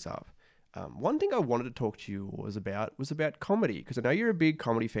wrap things up, one thing I wanted to talk to you was about comedy, because I know you're a big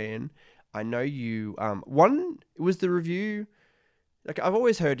comedy fan. I know you. It was the review. Like, I've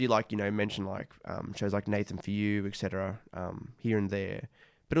always heard you mention shows like Nathan For You, etc. Here and there,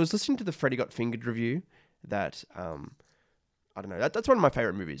 but I was listening to the Freddy Got Fingered review that I don't know. That's one of my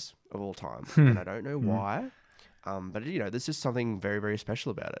favorite movies of all time, and I don't know why. But there's just something very, very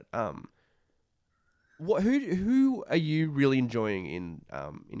special about it. Who are you really enjoying in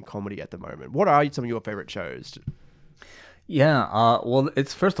comedy at the moment? What are some of your favorite shows? Yeah. Well,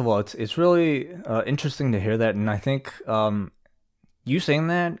 it's first of all, it's really interesting to hear that, and I think you saying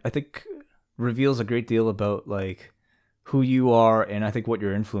that, I think, reveals a great deal about like who you are, and I think what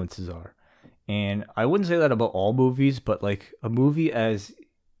your influences are. And I wouldn't say that about all movies, but like a movie as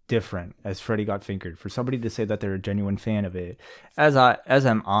different as Freddy Got Fingered, for somebody to say that they're a genuine fan of it, as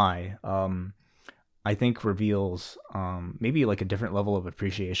am I, I think reveals maybe like a different level of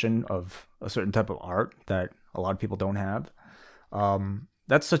appreciation of a certain type of art that a lot of people don't have.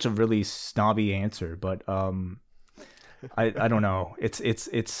 That's such a really snobby answer, but I don't know. It's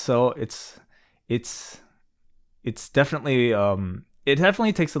it's definitely it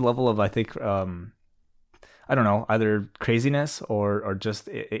definitely takes a level of, I think, I don't know, either craziness or just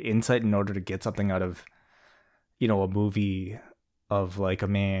insight in order to get something out of, a movie of like a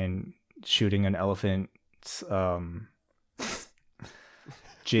man shooting an elephant's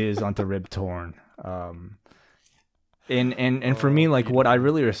jizz onto Rip Torn. And for me, like, what I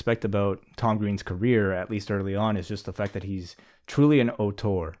really respect about Tom Green's career, at least early on, is just the fact that he's truly an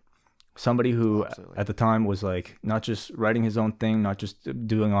auteur. Somebody who at the time was like not just writing his own thing, not just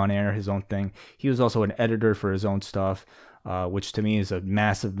doing on air his own thing. He was also an editor for his own stuff, which to me is a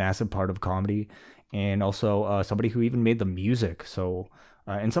massive, massive part of comedy. And also somebody who even made the music. So,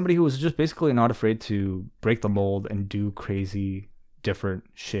 and somebody who was just basically not afraid to break the mold and do crazy, different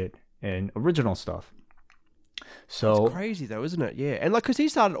shit and original stuff. So it's crazy though, isn't it? Yeah, and like because he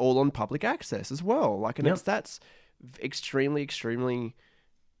started all on public access as well. Like, and that's extremely, extremely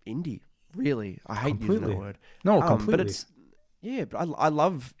indie. Really, I hate using that word. No, completely. But it's but I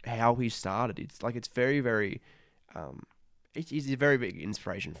love how he started. It's like it's very, very. He's a very big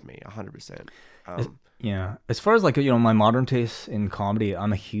inspiration for me. 100%. Yeah, as far as like my modern tastes in comedy,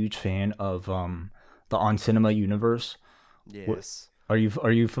 I'm a huge fan of the On Cinema universe. Yes. Are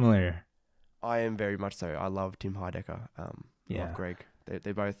you familiar? I am very much so. I love Tim Heidecker. Yeah. Love Greg.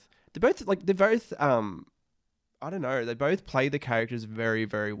 They're both I don't know. They both play the characters very,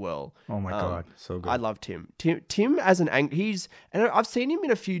 very well. Oh my god, so good. I love Tim. Tim as an and I've seen him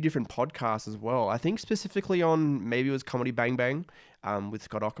in a few different podcasts as well. I think specifically on maybe it was Comedy Bang Bang, with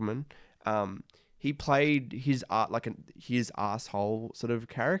Scott Aukerman. He played his his asshole sort of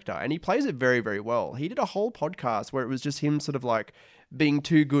character, and he plays it very, very well. He did a whole podcast where it was just him sort of like being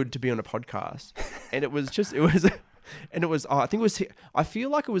too good to be on a podcast, and it was. I feel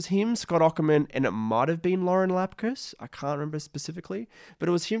like it was him, Scott Aukerman, and it might have been Lauren Lapkus. I can't remember specifically, but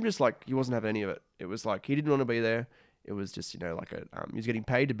it was him. Just like he wasn't having any of it. It was like he didn't want to be there. It was just like he was getting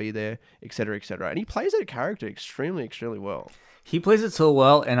paid to be there, etc., etc. And he plays that character extremely, extremely well. He plays it so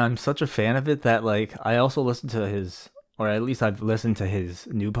well, and I'm such a fan of it that like I also listen to his, or at least I've listened to his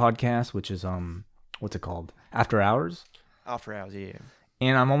new podcast, which is what's it called? After Hours. After Hours, yeah.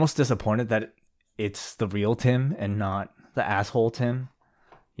 And I'm almost disappointed that it's the real Tim and not the asshole Tim,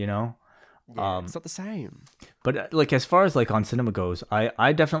 Yeah, it's not the same. But like as far as like On Cinema goes,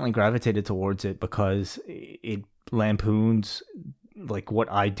 I definitely gravitated towards it because it lampoons like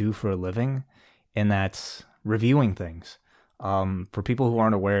what I do for a living, and that's reviewing things. For people who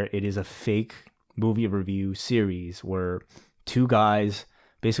aren't aware, it is a fake movie review series where two guys,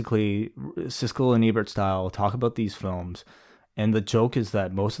 basically Siskel and Ebert style, talk about these films. And the joke is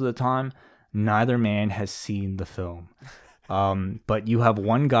that most of the time, neither man has seen the film. But you have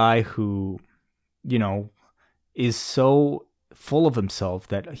one guy who, is so full of himself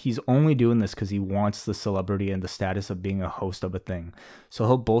that he's only doing this because he wants the celebrity and the status of being a host of a thing. So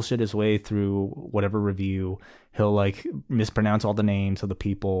he'll bullshit his way through whatever review. He'll like mispronounce all the names of the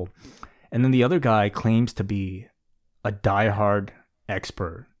people. And then the other guy claims to be a diehard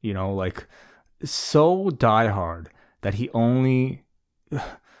expert, like so diehard that he only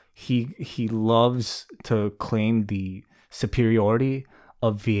he loves to claim the superiority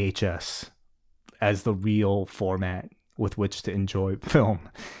of VHS as the real format with which to enjoy film.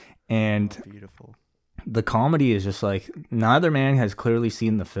 And beautiful. The comedy is just like neither man has clearly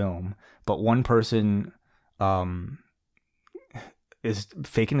seen the film, but one person is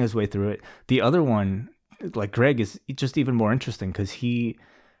faking his way through it. The other one, like Greg, is just even more interesting because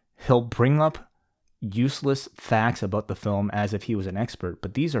he'll bring up useless facts about the film as if he was an expert,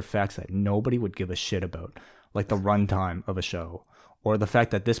 but these are facts that nobody would give a shit about, like the runtime of a show or the fact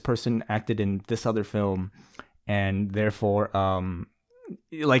that this person acted in this other film, and therefore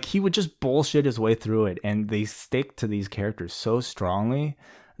like he would just bullshit his way through it, and they stick to these characters so strongly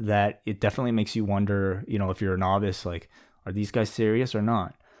that it definitely makes you wonder, if you're a novice, like, are these guys serious or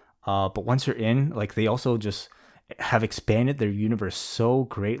not? But once you're in, like, they also just have expanded their universe so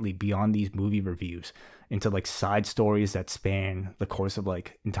greatly beyond these movie reviews into like side stories that span the course of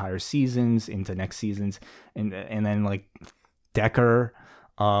like entire seasons into next seasons, and then like Decker,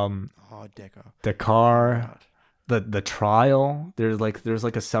 Decker, the car, the trial. There's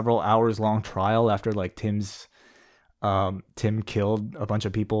like a several hours long trial after like Tim killed a bunch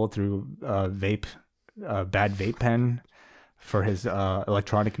of people through bad vape pen for his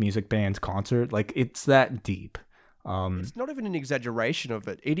electronic music band's concert. Like, it's that deep. It's not even an exaggeration of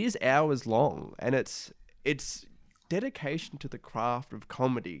it. It is hours long, and it's dedication to the craft of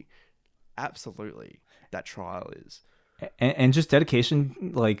comedy. Absolutely, that trial is, and just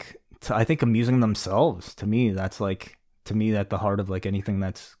dedication, like, to, I think, amusing themselves. To me, that's like, at the heart of like anything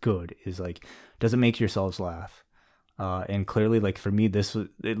that's good is like, does it make yourselves laugh? And clearly, like for me,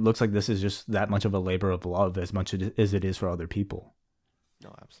 it looks like this is just that much of a labor of love as much as it is for other people.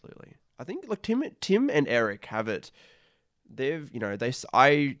 No, absolutely. I think like Tim and Eric have it. They've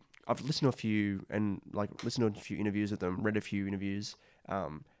I've listened to a few and like listened to a few interviews with them, read a few interviews,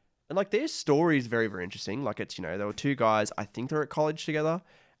 and like their story is very very interesting. Like it's there were two guys. I think they're at college together,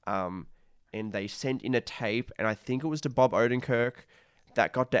 and they sent in a tape, and I think it was to Bob Odenkirk,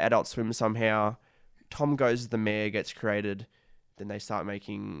 that got to Adult Swim somehow. Tom Goes the Mayor gets created. Then they start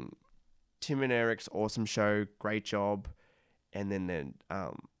making Tim and Eric's awesome show, great job. And then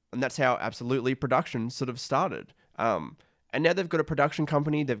and that's how Absolutely production sort of started. And now they've got a production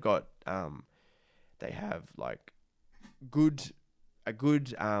company. They've got, they have like a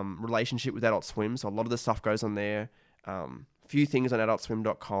good relationship with Adult Swim. So a lot of the stuff goes on there. A few things on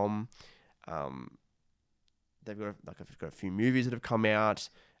adultswim.com. They've got a few movies that have come out.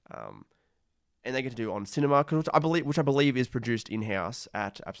 And they get to do on cinema, which I believe is produced in-house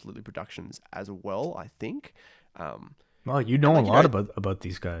at Absolutely Productions as well, I think. Well, you know a lot about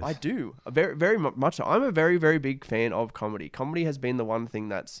these guys. I do. Very, very much so. I'm a very, very big fan of comedy. Comedy has been the one thing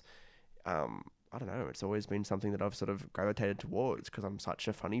that's, I don't know, it's always been something that I've sort of gravitated towards because I'm such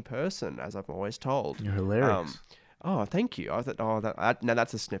a funny person, as I'm always told. You're hilarious. Oh, thank you. I thought, now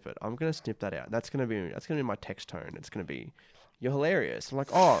that's a snippet. I'm going to snip that out. That's going to be my text tone. It's going to be, you're hilarious. I'm like,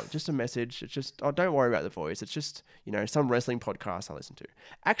 oh, just a message. It's just, oh, don't worry about the voice. It's just, some wrestling podcast I listen to.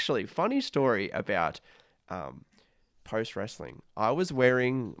 Actually, funny story about post wrestling. I was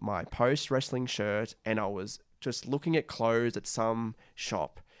wearing my post wrestling shirt and I was just looking at clothes at some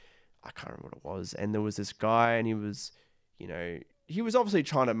shop. I can't remember what it was. And there was this guy and he was, he was obviously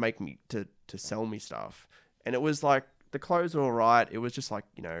trying to make me to sell me stuff. And it was like, the clothes were all right. It was just like,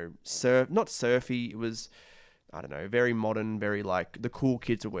 not surfy. It was, I don't know, very modern, very like the cool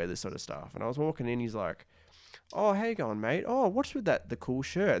kids will wear this sort of stuff. And I was walking in, he's like, oh, how you going, mate? Oh, what's with the cool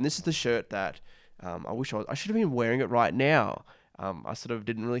shirt? And this is the shirt that I should have been wearing it right now. I sort of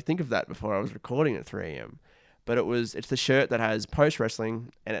didn't really think of that before I was recording at 3 a.m. But it's the shirt that has post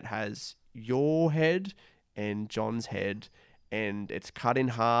wrestling and it has your head and John's head and it's cut in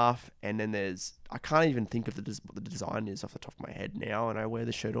half. And then I can't even think of what the design is off the top of my head now. And I wear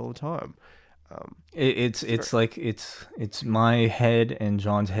the shirt all the time. It's my head and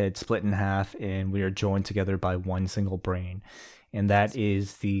John's head split in half and we are joined together by one single brain. And that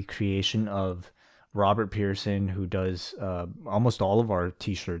is the creation of Robert Pearson, who does almost all of our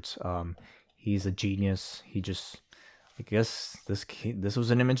t-shirts. He's a genius. I guess this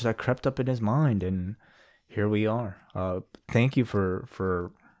was an image that crept up in his mind and here we are. Thank you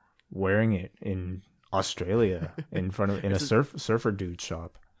for wearing it in Australia in a surfer dude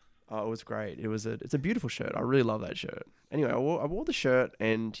shop. Oh, it was great. It's a beautiful shirt. I really love that shirt. Anyway, I wore the shirt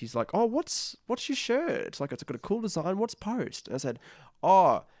and he's like, oh, what's your shirt? It's like, it's got a cool design. What's post? And I said,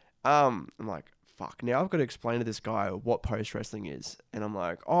 oh, I'm like, fuck. Now I've got to explain to this guy what post wrestling is. And I'm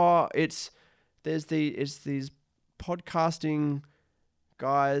like, oh, it's these podcasting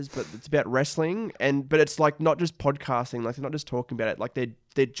guys, but it's about wrestling. But it's like not just podcasting. Like they're not just talking about it. Like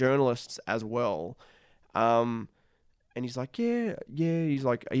they're journalists as well. And he's like, yeah. He's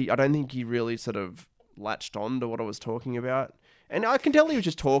like, I don't think he really sort of latched on to what I was talking about. And I can tell he was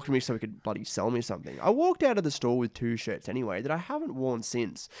just talking to me so he could bloody sell me something. I walked out of the store with 2 shirts anyway that I haven't worn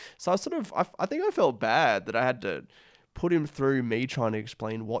since. So I think I felt bad that I had to put him through me trying to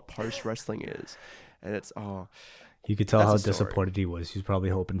explain what post wrestling is. And it's, you could tell how disappointed he was. He was probably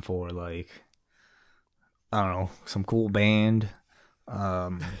hoping for like, I don't know, some cool band. I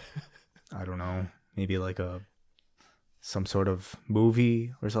don't know, maybe like some sort of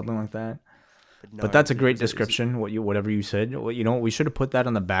movie or something like that. But that's a great description. Whatever you said. We should have put that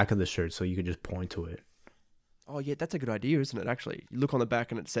on the back of the shirt so you could just point to it. Oh yeah, that's a good idea, isn't it? Actually, you look on the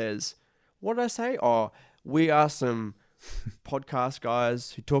back and it says, "What did I say? Oh, we are some podcast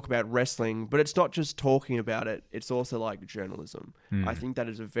guys who talk about wrestling, but it's not just talking about it. It's also like journalism." I think that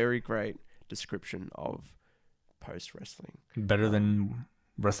is a very great description of post wrestling. Better than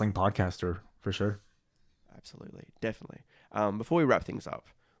wrestling podcaster for sure. Absolutely, definitely. Before we wrap things up,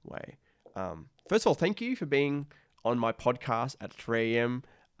 Wei, first of all, thank you for being on my podcast at 3 a.m.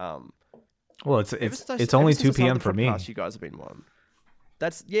 Well, it's only 2 p.m. for me. You guys have been on.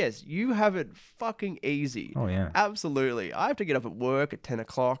 Yes, you have it fucking easy. Oh yeah, absolutely. I have to get up at work at 10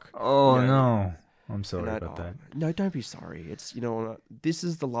 o'clock. Oh no, I'm sorry about that. No, don't be sorry. It's this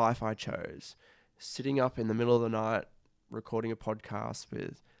is the life I chose. Sitting up in the middle of the night, recording a podcast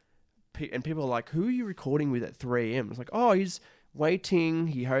with. And people are like, who are you recording with at 3 a.m.? It's like, oh, he's waiting.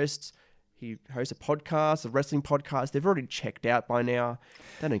 He hosts He hosts a podcast, a wrestling podcast. They've already checked out by now.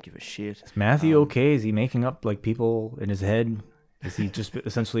 They don't give a shit. Is Matthew okay? Is he making up like people in his head? Is he just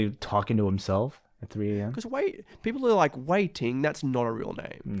essentially talking to himself at 3 a.m.? Because people are like, waiting, that's not a real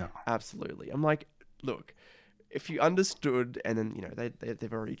name. No. Absolutely. I'm like, look, if you understood, and then, you know,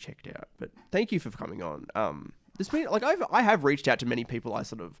 they've already checked out. But thank you for coming on. There's been, like, I have reached out to many people I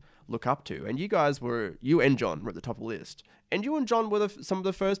sort of look up to, and you and John were at the top of the list. And you and John were some of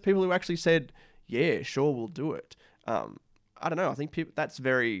the first people who actually said, yeah, sure, we'll do it. I don't know. I think that's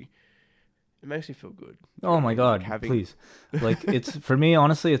very... It makes me feel good. Oh my God, like please. Like, it's, for me,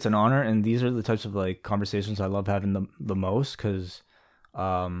 honestly, it's an honor. And these are the types of like conversations I love having the most. Cause,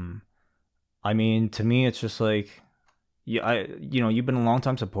 I mean, to me, it's just like, yeah, you've been a long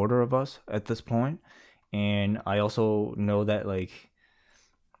time supporter of us at this point. And I also know that, like,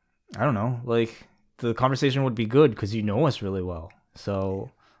 I don't know, like the conversation would be good because you know us really well. So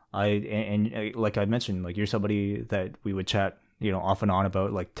and like I mentioned, like you're somebody that we would chat, off and on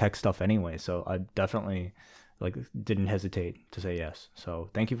about like tech stuff anyway. So I definitely like didn't hesitate to say yes.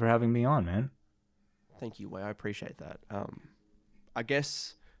 So thank you for having me on, man. Thank you, Way. I appreciate that. I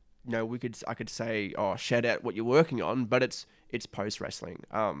guess, I could say, shout out what you're working on, but it's post wrestling.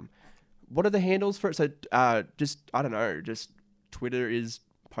 What are the handles for it? So I don't know, just Twitter is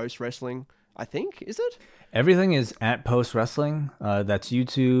post wrestling, I think, is it? Everything is at post wrestling. That's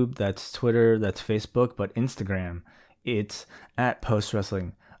YouTube, that's Twitter, that's Facebook, but Instagram, it's at post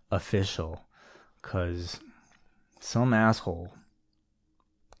wrestling official, because some asshole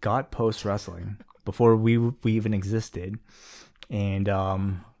got post wrestling before we even existed, and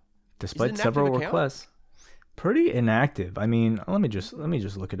despite several requests, pretty inactive. I mean, let me just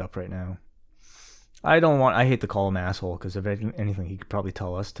look it up right now. I hate to call him asshole, because if anything, he could probably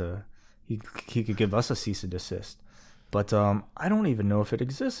tell us he could give us a cease and desist. But I don't even know if it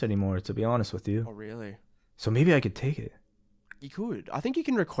exists anymore, to be honest with you. Oh, really? So maybe I could take it. You could. I think you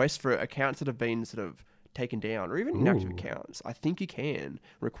can request for accounts that have been sort of taken down, or even inactive accounts. I think you can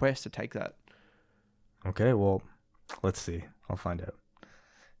request to take that. Okay, well, let's see. I'll find out.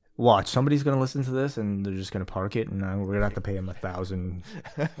 Watch, somebody's going to listen to this, and they're just going to park it, and we're going to have to pay him $1,000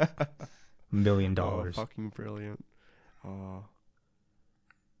 million. Oh, fucking brilliant. Oh.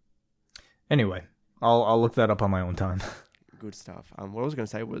 Anyway, I'll look that up on my own time. Good stuff. What I was going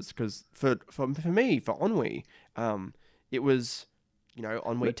to say was, because for me, for Ennui, it was,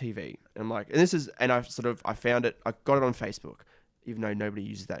 Ennui TV. And I found it, I got it on Facebook, even though nobody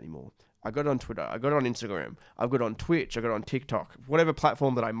uses that anymore. I got it on Twitter, I got it on Instagram, I've got it on Twitch, I got it on TikTok, whatever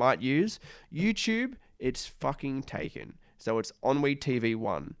platform that I might use. YouTube, it's fucking taken. So it's Ennui TV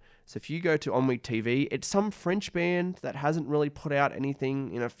 1. So if you go to Ennui TV, it's some French band that hasn't really put out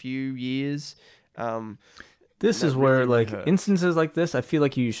anything in a few years. This is where, really like, instances like this, I feel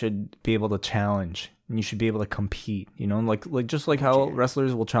like you should be able to challenge and you should be able to compete, like just like how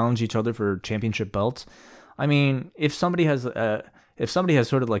wrestlers will challenge each other for championship belts. I mean, if somebody has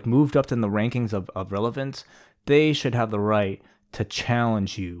sort of like moved up in the rankings of relevance, they should have the right to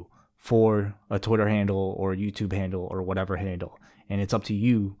challenge you for a Twitter handle or a YouTube handle or whatever handle. And it's up to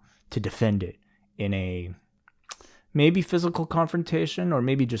you to defend it in a maybe physical confrontation or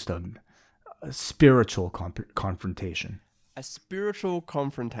maybe just a spiritual confrontation. A spiritual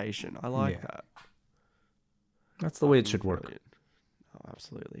confrontation. I like that. That's the way it should work. Brilliant. Oh,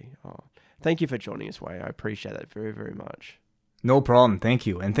 absolutely. Oh, thank you for joining us, Way. I appreciate that very, very much. No problem. Thank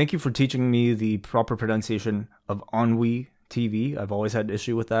you. And thank you for teaching me the proper pronunciation of Ennui TV. I've always had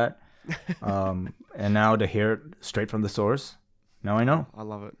issue with that. And now to hear it straight from the source, now I know. I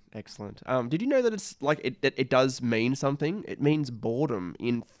love it. Excellent. Did you know that it's like it does mean something? It means boredom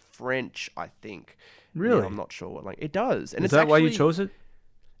in French, I think. Really? Yeah, I'm not sure. Like, it does. And is that why you chose it?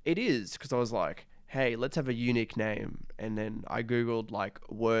 It is, because I was like, hey, let's have a unique name. And then I Googled like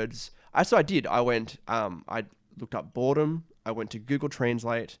words. So I did. I went, I looked up boredom. I went to Google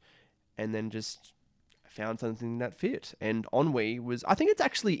Translate and then just found something that fit. And Ennui was, I think it's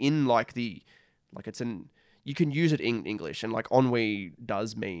actually in like you can use it in English, and like ennui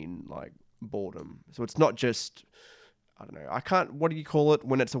does mean like boredom. So it's not just, I don't know, what do you call it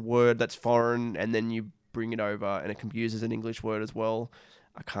when it's a word that's foreign and then you bring it over and it can be used as an English word as well?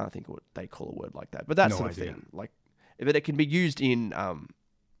 I can't think of what they call a word like that, but that sort of thing. Like, if it can be used in,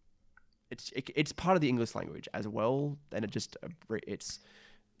 it's part of the English language as well, and it's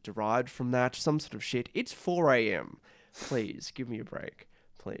derived from that, some sort of shit. It's 4 a.m. Please give me a break,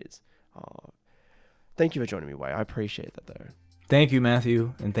 please. Thank you for joining me, Way. I appreciate that, though. Thank you,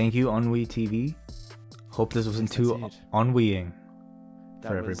 Matthew, and thank you, Ennui TV. Hope this wasn't too ennuiing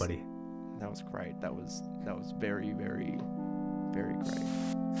for everybody. That was great. That was very, very Very great.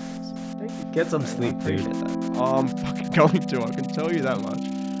 Thank you. Get some mate. I sleep, dude. appreciate that. Oh, I'm fucking going to. I can tell you that much.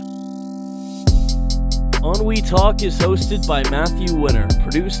 Ennui Talk is hosted by Matthew Winner,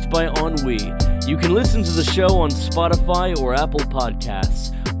 produced by Ennui. You can listen to the show on Spotify or Apple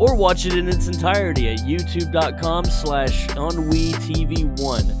Podcasts, or watch it in its entirety at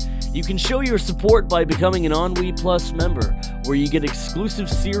youtube.com/EnnuiTV1. You can show your support by becoming an Ennui Plus member, where you get exclusive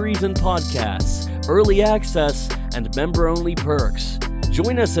series and podcasts, early access, and member-only perks.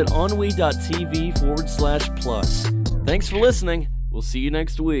 Join us at ennui.tv/plus. Thanks for listening. We'll see you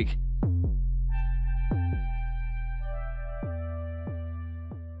next week.